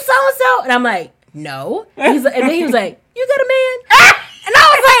 ain't you so-and-so? And I'm like, no. And then he was like, you got a man? And I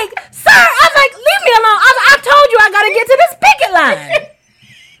was like, sir, leave me alone. I told you I gotta get to this picket line.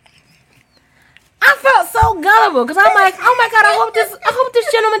 I felt so gullible because I'm like, oh my God, I hope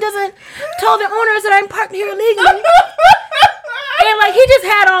this gentleman doesn't tell the owners that I'm parked here illegally. And like he just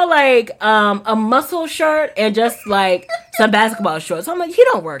had on like a muscle shirt and just like some basketball shorts. So I'm like, he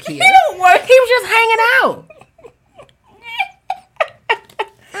don't work here. He don't work. He was just hanging out.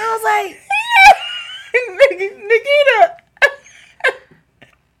 I was like, Nikita.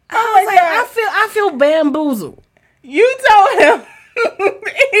 I feel bamboozled. You told him.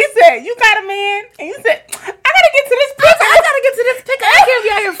 He said, you got a man? And you said, I gotta get to this picket. I gotta get to this picket. I can't be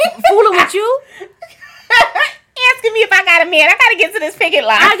out here fooling with you. Asking me if I got a man. I gotta get to this picket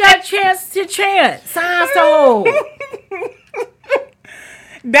line. I got chance to chance. Sign so.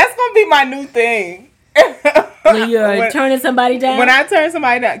 That's gonna be my new thing. When you're turning somebody down? When I turn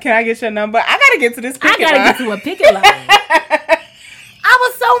somebody down, can I get your number? I gotta get to this picket line. I gotta get to a picket line. I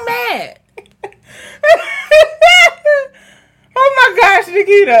was so mad. Oh my gosh,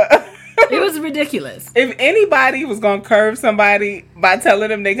 Nikita. It was ridiculous. If anybody was going to curve somebody by telling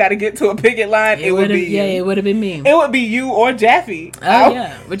them they got to get to a picket line, it would be you. Yeah, it would have been me. It would be you or Jaffe. Oh,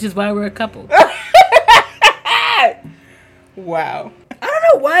 yeah. Which is why we're a couple. Wow. I don't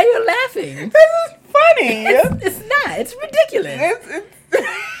know why you're laughing. This is funny. It's not. It's ridiculous.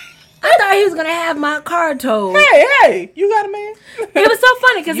 I thought he was going to have my car towed. Hey, you got a man? It was so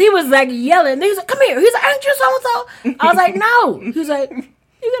funny because he was like yelling. He was like, come here. He's like, aren't you so-and-so? I was like, no. He was like,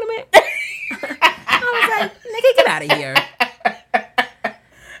 you got a man? I was like, nigga, get out of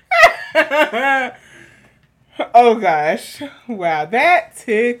here. Oh, gosh. Wow, that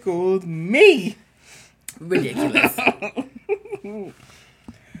tickled me. Ridiculous.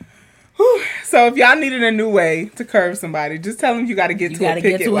 So if y'all needed a new way to curve somebody, just tell them you got to get to a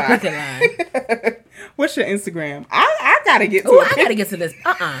picket line. What's your Instagram? I got to get to I got to get to this.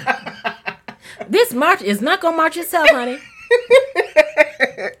 This march is not going to march itself, honey.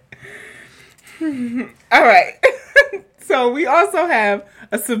 All right. So we also have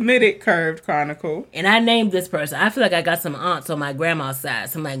a submitted curved chronicle. And I named this person. I feel like I got some aunts on my grandma's side.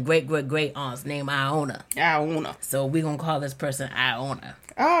 Some like great aunts named Iona. So we're going to call this person Iona.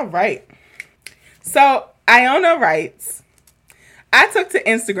 All right. So Iona writes, I took to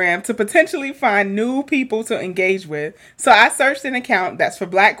Instagram to potentially find new people to engage with. So I searched an account that's for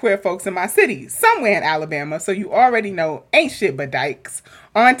Black queer folks in my city, somewhere in Alabama. So you already know ain't shit but dykes.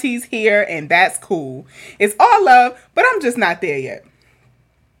 Aunties here, and that's cool. It's all love, but I'm just not there yet.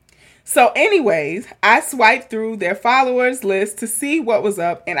 So anyways, I swiped through their followers list to see what was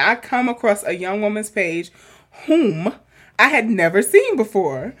up, and I come across a young woman's page whom I had never seen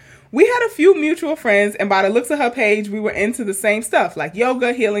before. We had a few mutual friends, and by the looks of her page, we were into the same stuff, like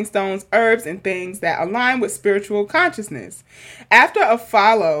yoga, healing stones, herbs, and things that align with spiritual consciousness. After a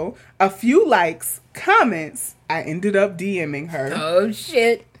follow, a few likes, comments, I ended up DMing her. Oh,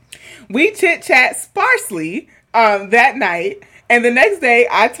 shit. We chit-chat sparsely that night, and the next day,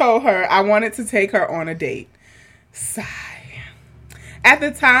 I told her I wanted to take her on a date. Sigh. At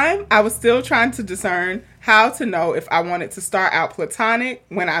the time, I was still trying to discern how to know if I wanted to start out platonic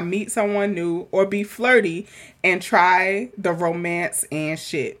when I meet someone new or be flirty and try the romance and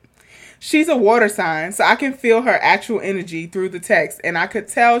shit. She's a water sign, so I can feel her actual energy through the text, and I could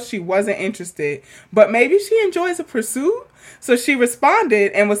tell she wasn't interested, but maybe she enjoys a pursuit. So she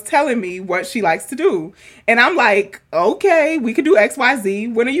responded and was telling me what she likes to do. And I'm like, okay, we could do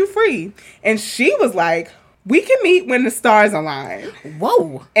XYZ. When are you free? And she was like, we can meet when the stars align.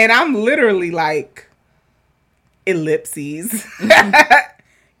 Whoa. And I'm literally like, ellipses.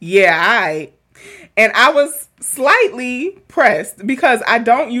 Yeah, all right. And I was slightly pressed because I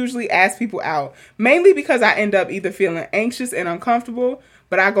don't usually ask people out, mainly because I end up either feeling anxious and uncomfortable,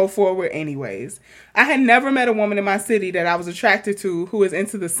 but I go forward anyways. I had never met a woman in my city that I was attracted to who is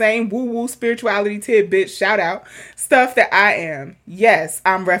into the same woo-woo spirituality tidbit, shout out, stuff that I am. Yes,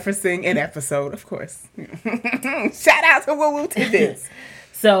 I'm referencing an episode, of course. Shout out to woo-woo tidbits.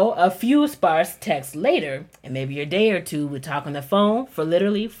 So, a few sparse texts later, and maybe a day or two, we talk on the phone for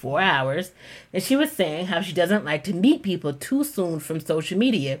literally 4 hours, and she was saying how she doesn't like to meet people too soon from social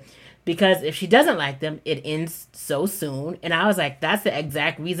media, because if she doesn't like them, it ends so soon. And I was like, that's the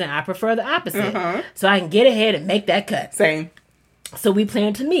exact reason I prefer the opposite. So I can get ahead and make that cut. Same. So we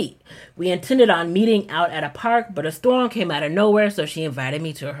planned to meet. We intended on meeting out at a park, but a storm came out of nowhere, so she invited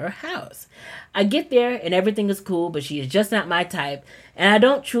me to her house. I get there and everything is cool, but she is just not my type. And I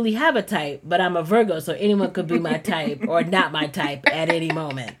don't truly have a type, but I'm a Virgo, so anyone could be my type or not my type at any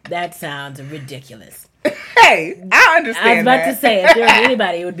moment. That sounds ridiculous. Hey, I understand. I was about to say, if there was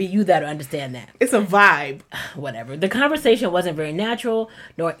anybody, it would be you that would understand that. It's a vibe. Whatever. The conversation wasn't very natural,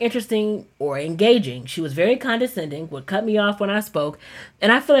 nor interesting or engaging. She was very condescending, would cut me off when I spoke,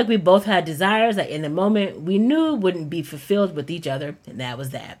 and I feel like we both had desires that in the moment we knew wouldn't be fulfilled with each other, and that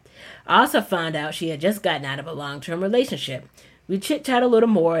was that. I also found out she had just gotten out of a long-term relationship. We chit-chat a little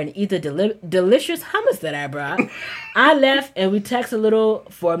more and eat the delicious hummus that I brought. I left and we texted a little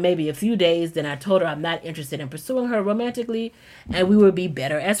for maybe a few days. Then I told her I'm not interested in pursuing her romantically and we would be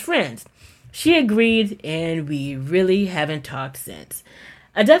better as friends. She agreed and we really haven't talked since.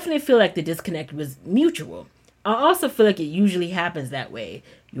 I definitely feel like the disconnect was mutual. I also feel like it usually happens that way.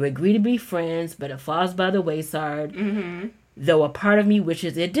 You agree to be friends, but it falls by the wayside. Though a part of me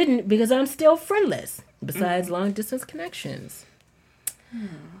wishes it didn't because I'm still friendless, besides long-distance connections.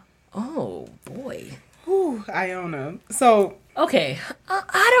 Oh, boy. Whew, Iona. So, okay,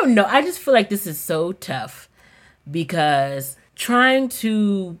 I don't know. I just feel like this is so tough because trying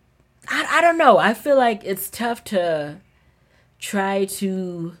to... I don't know. I feel like it's tough to try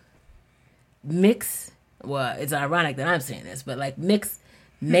to mix... Well, it's ironic that I'm saying this, but like mix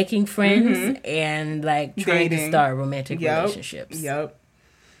making friends and like trying to start romantic relationships. Yep.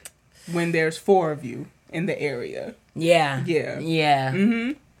 When there's 4 of you in the area. Yeah. Yeah.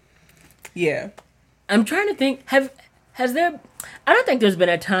 Yeah. Yeah. I'm trying to think. Has there? I don't think there's been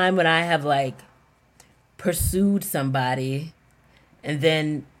a time when I have like pursued somebody, and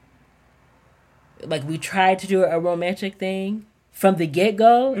then like we tried to do a romantic thing from the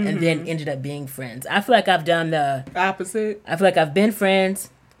get-go, and then ended up being friends. I feel like I've done the opposite. I feel like I've been friends,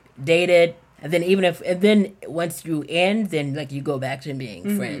 dated, and then once you end, then like you go back to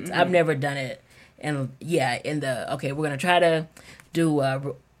being friends. I've never done it. And yeah, we're going to try to do a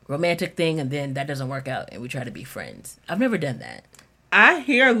romantic thing and then that doesn't work out and we try to be friends. I've never done that. I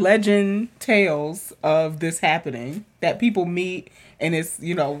hear legend tales of this happening, that people meet and it's,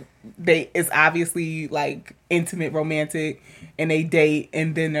 it's obviously like intimate, romantic, and they date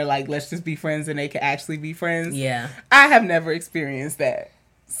and then they're like, let's just be friends, and they can actually be friends. Yeah. I have never experienced that.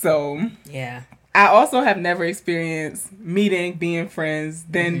 So yeah. I also have never experienced meeting, being friends,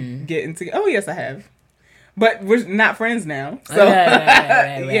 then getting together. Oh, yes, I have. But we're not friends now. So,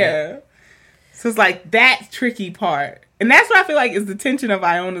 right. Yeah. So it's like that tricky part. And that's what I feel like is the tension of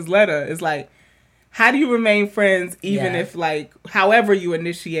Iona's letter. Is like, how do you remain friends even if, like, however you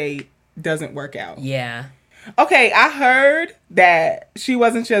initiate doesn't work out? Yeah. Okay, I heard that she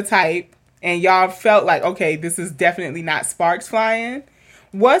wasn't your type and y'all felt like, okay, this is definitely not sparks flying.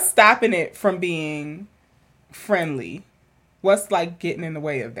 What's stopping it from being friendly? What's like getting in the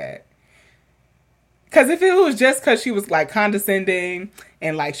way of that? Because if it was just because she was like condescending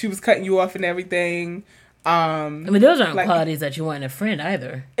and like she was cutting you off and everything. I mean, those aren't like, qualities that you want in a friend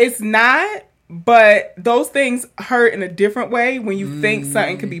either. It's not, but those things hurt in a different way when you think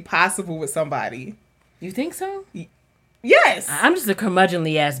something could be possible with somebody. You think so? Yes. I'm just a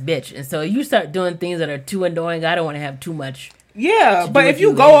curmudgeonly ass bitch. And so you start doing things that are too annoying. I don't want to have too much. Yeah, but if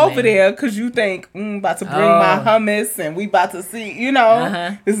you go over there because you think, about to bring my hummus and we about to see,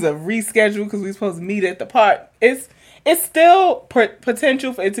 this is a reschedule because we're supposed to meet at the park. It's it's still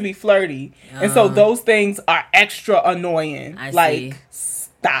potential for it to be flirty. And so those things are extra annoying. I like, see.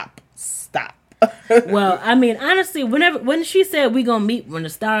 stop. Well, I mean, honestly, when she said we gonna meet when the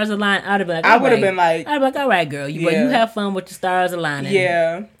stars align, I'd have been like, I would have been like, all right, girl, you have fun with the stars aligning.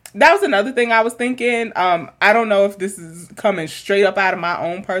 Yeah. That was another thing I was thinking. I don't know if this is coming straight up out of my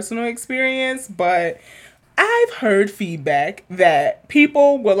own personal experience, but I've heard feedback that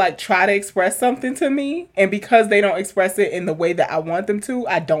people will like try to express something to me, and because they don't express it in the way that I want them to,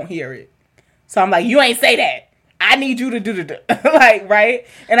 I don't hear it. So I'm like, you ain't say that. I need you to do like, right?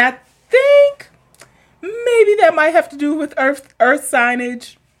 And I think maybe that might have to do with earth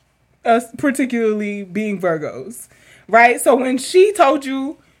signage, particularly being Virgos, right? So when she told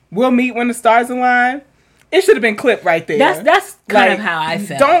you we'll meet when the stars align, it should have been clipped right there. That's kind like, of how I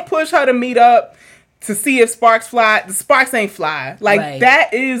felt. Don't push her to meet up to see if sparks fly. The sparks ain't fly. Like, right.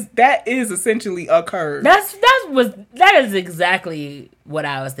 that is essentially a curve. That is exactly what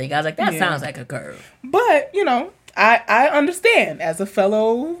I was thinking. I was like, that sounds like a curve. But, you know, I understand as a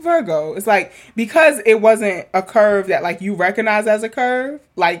fellow Virgo. It's like, because it wasn't a curve that like you recognize as a curve,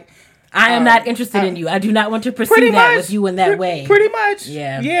 like, I am not interested in you. I do not want to pursue that with you in that way. Pretty much.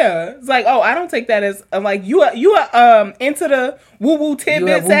 Yeah. Yeah. It's like, oh, I don't take that as like you are into the woo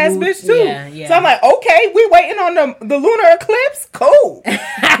tidbits ass bitch too. Yeah, yeah. So I'm like, okay, we waiting on the lunar eclipse. Cool.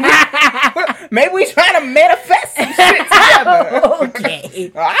 Maybe we trying to manifest some shit together.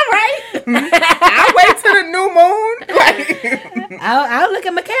 Okay. All right. I'll wait till the new moon. Like, I'll look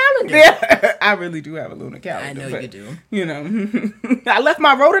at my calendar. yeah, I really do have a lunar calendar. I know you do. You know, I left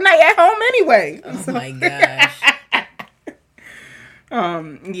my rhodonite at home anyway. Oh my gosh.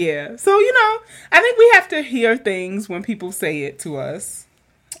 Yeah. So, you know, I think we have to hear things when people say it to us.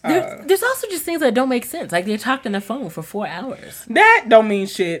 There's also just things that don't make sense. Like they talked on the phone for 4 hours. That don't mean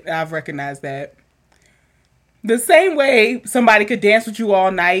shit. I've recognized that. The same way somebody could dance with you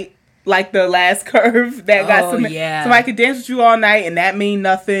all night, like the last curve that got submitted. Yeah. Somebody could dance with you all night and that mean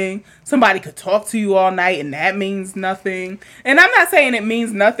nothing. Somebody could talk to you all night and that means nothing. And I'm not saying it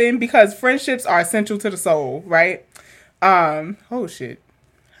means nothing because friendships are essential to the soul, right? Oh shit.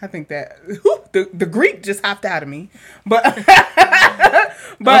 I think that the Greek just hopped out of me. But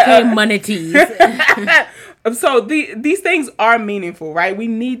okay, monities. So these things are meaningful, right? We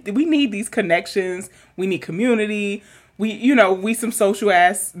need these connections. We need community. We some social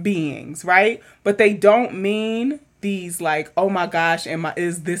ass beings, right? But they don't mean these like, oh my gosh,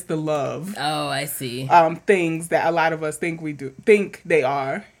 is this the love? Oh, I see. Things that a lot of us think they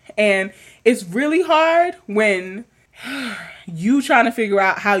are. And it's really hard when you trying to figure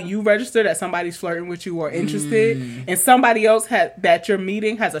out how you register that somebody's flirting with you or interested, and somebody else that you're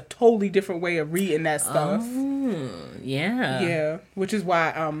meeting has a totally different way of reading that stuff. Oh, yeah. Yeah, which is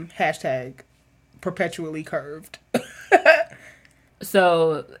why hashtag perpetually curved.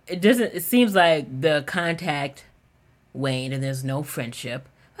 So it seems like the contact waned and there's no friendship.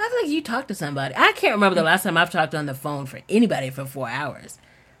 I feel like you talked to somebody. I can't remember the last time I've talked on the phone for anybody for 4 hours.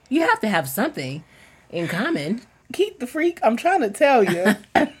 You have to have something in common. Keith the Freak, I'm trying to tell you.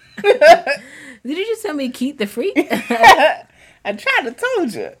 Did you just tell me Keith the Freak? I tried to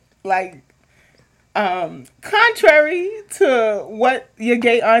told you. Like, contrary to what your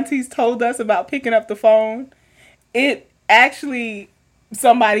gay aunties told us about picking up the phone, it actually,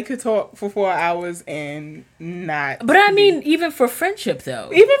 somebody could talk for 4 hours and not. But I mean, even for friendship though.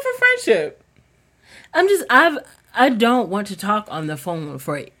 Even for friendship. I don't want to talk on the phone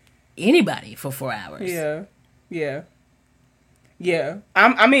for anybody for 4 hours. Yeah.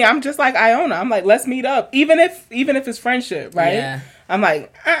 I'm just like Iona. I'm like, let's meet up, even if it's friendship, right? Yeah. I'm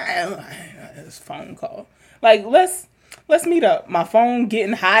like, this phone call. Like, let's meet up. My phone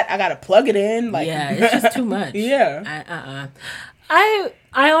getting hot. I gotta plug it in. Like, yeah, it's just too much. Yeah.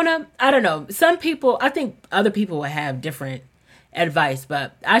 Iona, I don't know. Some people, I think other people will have different advice,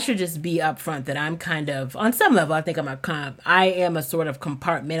 but I should just be upfront that I'm kind of, on some level, I think I am a sort of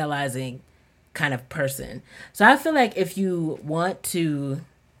compartmentalizing kind of person. So I feel like if you want to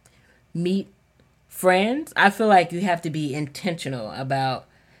meet friends, I feel like you have to be intentional about,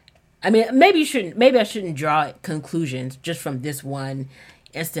 I mean, maybe I shouldn't draw conclusions just from this one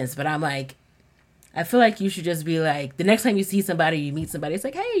instance, but I'm like, I feel like you should just be like, the next time you see somebody, you meet somebody, it's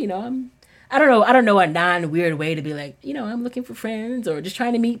like, hey, I don't know a non-weird way to be like, I'm looking for friends or just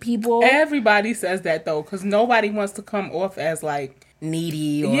trying to meet people. Everybody says that though, because nobody wants to come off as like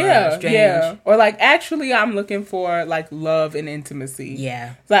needy or strange. Yeah. Or like, actually, I'm looking for like love and intimacy.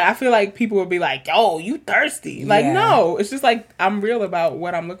 Yeah. Like, I feel like people will be like, yo, you thirsty. Like, Yeah. no, it's just like, I'm real about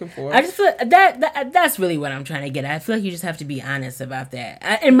what I'm looking for. I just feel that's really what I'm trying to get at. I feel like you just have to be honest about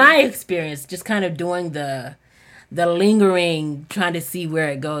that. In my experience, just kind of doing the the lingering, trying to see where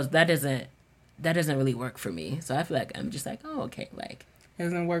it goes, that doesn't really work for me. So I feel like I'm just like, oh, okay, like. It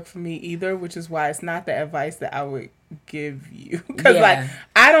doesn't work for me either, which is why it's not the advice that I would give you. Because, like,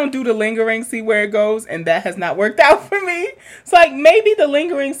 I don't do the lingering, see where it goes, and that has not worked out for me. It's like, maybe the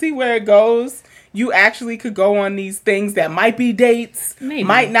lingering, see where it goes, you actually could go on these things that might be dates,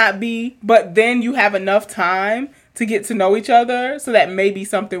 might not be, but then you have enough time to get to know each other so that maybe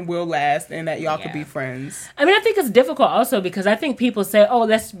something will last and that y'all could be friends. I mean, I think it's difficult also because I think people say, oh,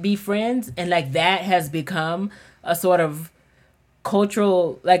 let's be friends, and, like, that has become a sort of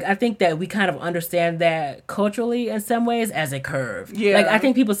cultural, like, I think that we kind of understand that culturally in some ways as a curve. Yeah. Like, I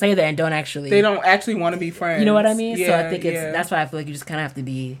think people say that and don't actually want to be friends. You know what I mean? Yeah, so I think that's why I feel like you just kind of have to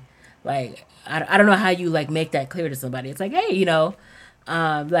be, like, I don't know how you, like, make that clear to somebody. It's like, hey,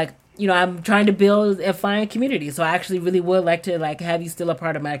 like, I'm trying to build and find community, so I actually really would like to, like, have you still a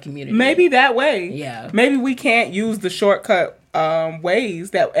part of my community. Maybe that way. Yeah. Maybe we can't use the shortcut ways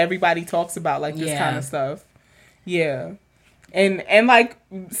that everybody talks about, like, this kind of stuff. Yeah. And like,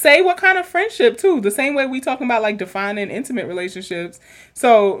 say what kind of friendship, too. The same way we talking about, like, defining intimate relationships.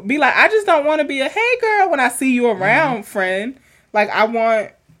 So, be like, I just don't want to be a, hey, girl, when I see you around, friend. Like, I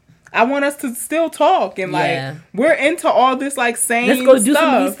want us to still talk. And, like, we're into all this, like, same Let's go do stuff.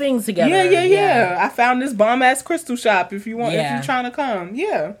 some of these things together. Yeah. I found this bomb-ass crystal shop if you're trying to come.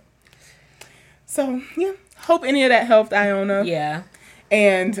 Yeah. So, yeah. Hope any of that helped, Iona. Yeah.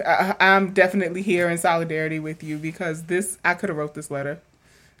 And I'm definitely here in solidarity with you because I could have wrote this letter.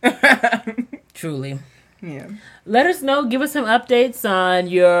 Truly. Yeah. Let us know. Give us some updates on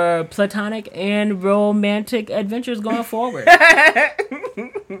your platonic and romantic adventures going forward.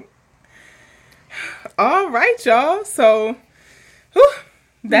 All right, y'all. So,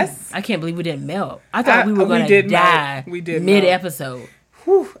 that's... I can't believe we didn't melt. I thought we were going to die mid-episode.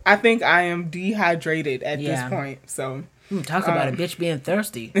 I think I am dehydrated at this point, so... Talk about a bitch being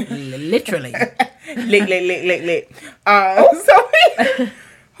thirsty. Literally. Lit.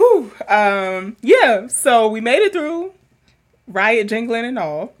 So we made it through Riot jingling and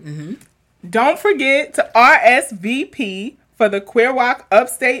all. Mm-hmm. Don't forget to RSVP for the Queer Walk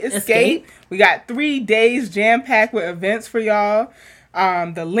Upstate Escape. We got 3 days jam-packed with events for y'all.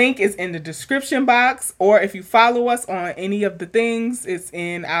 The link is in the description box, or if you follow us on any of the things, it's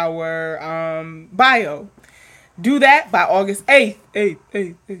in our bio. Do that by August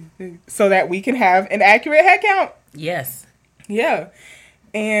 8th, so that we can have an accurate head count. Yes. Yeah.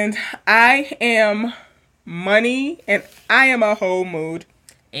 And I am Money, and I am a whole mood.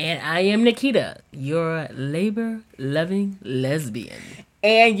 And I am Nikita, your labor-loving lesbian.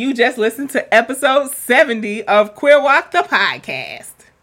 And you just listened to episode 70 of Queer Walk the Podcast.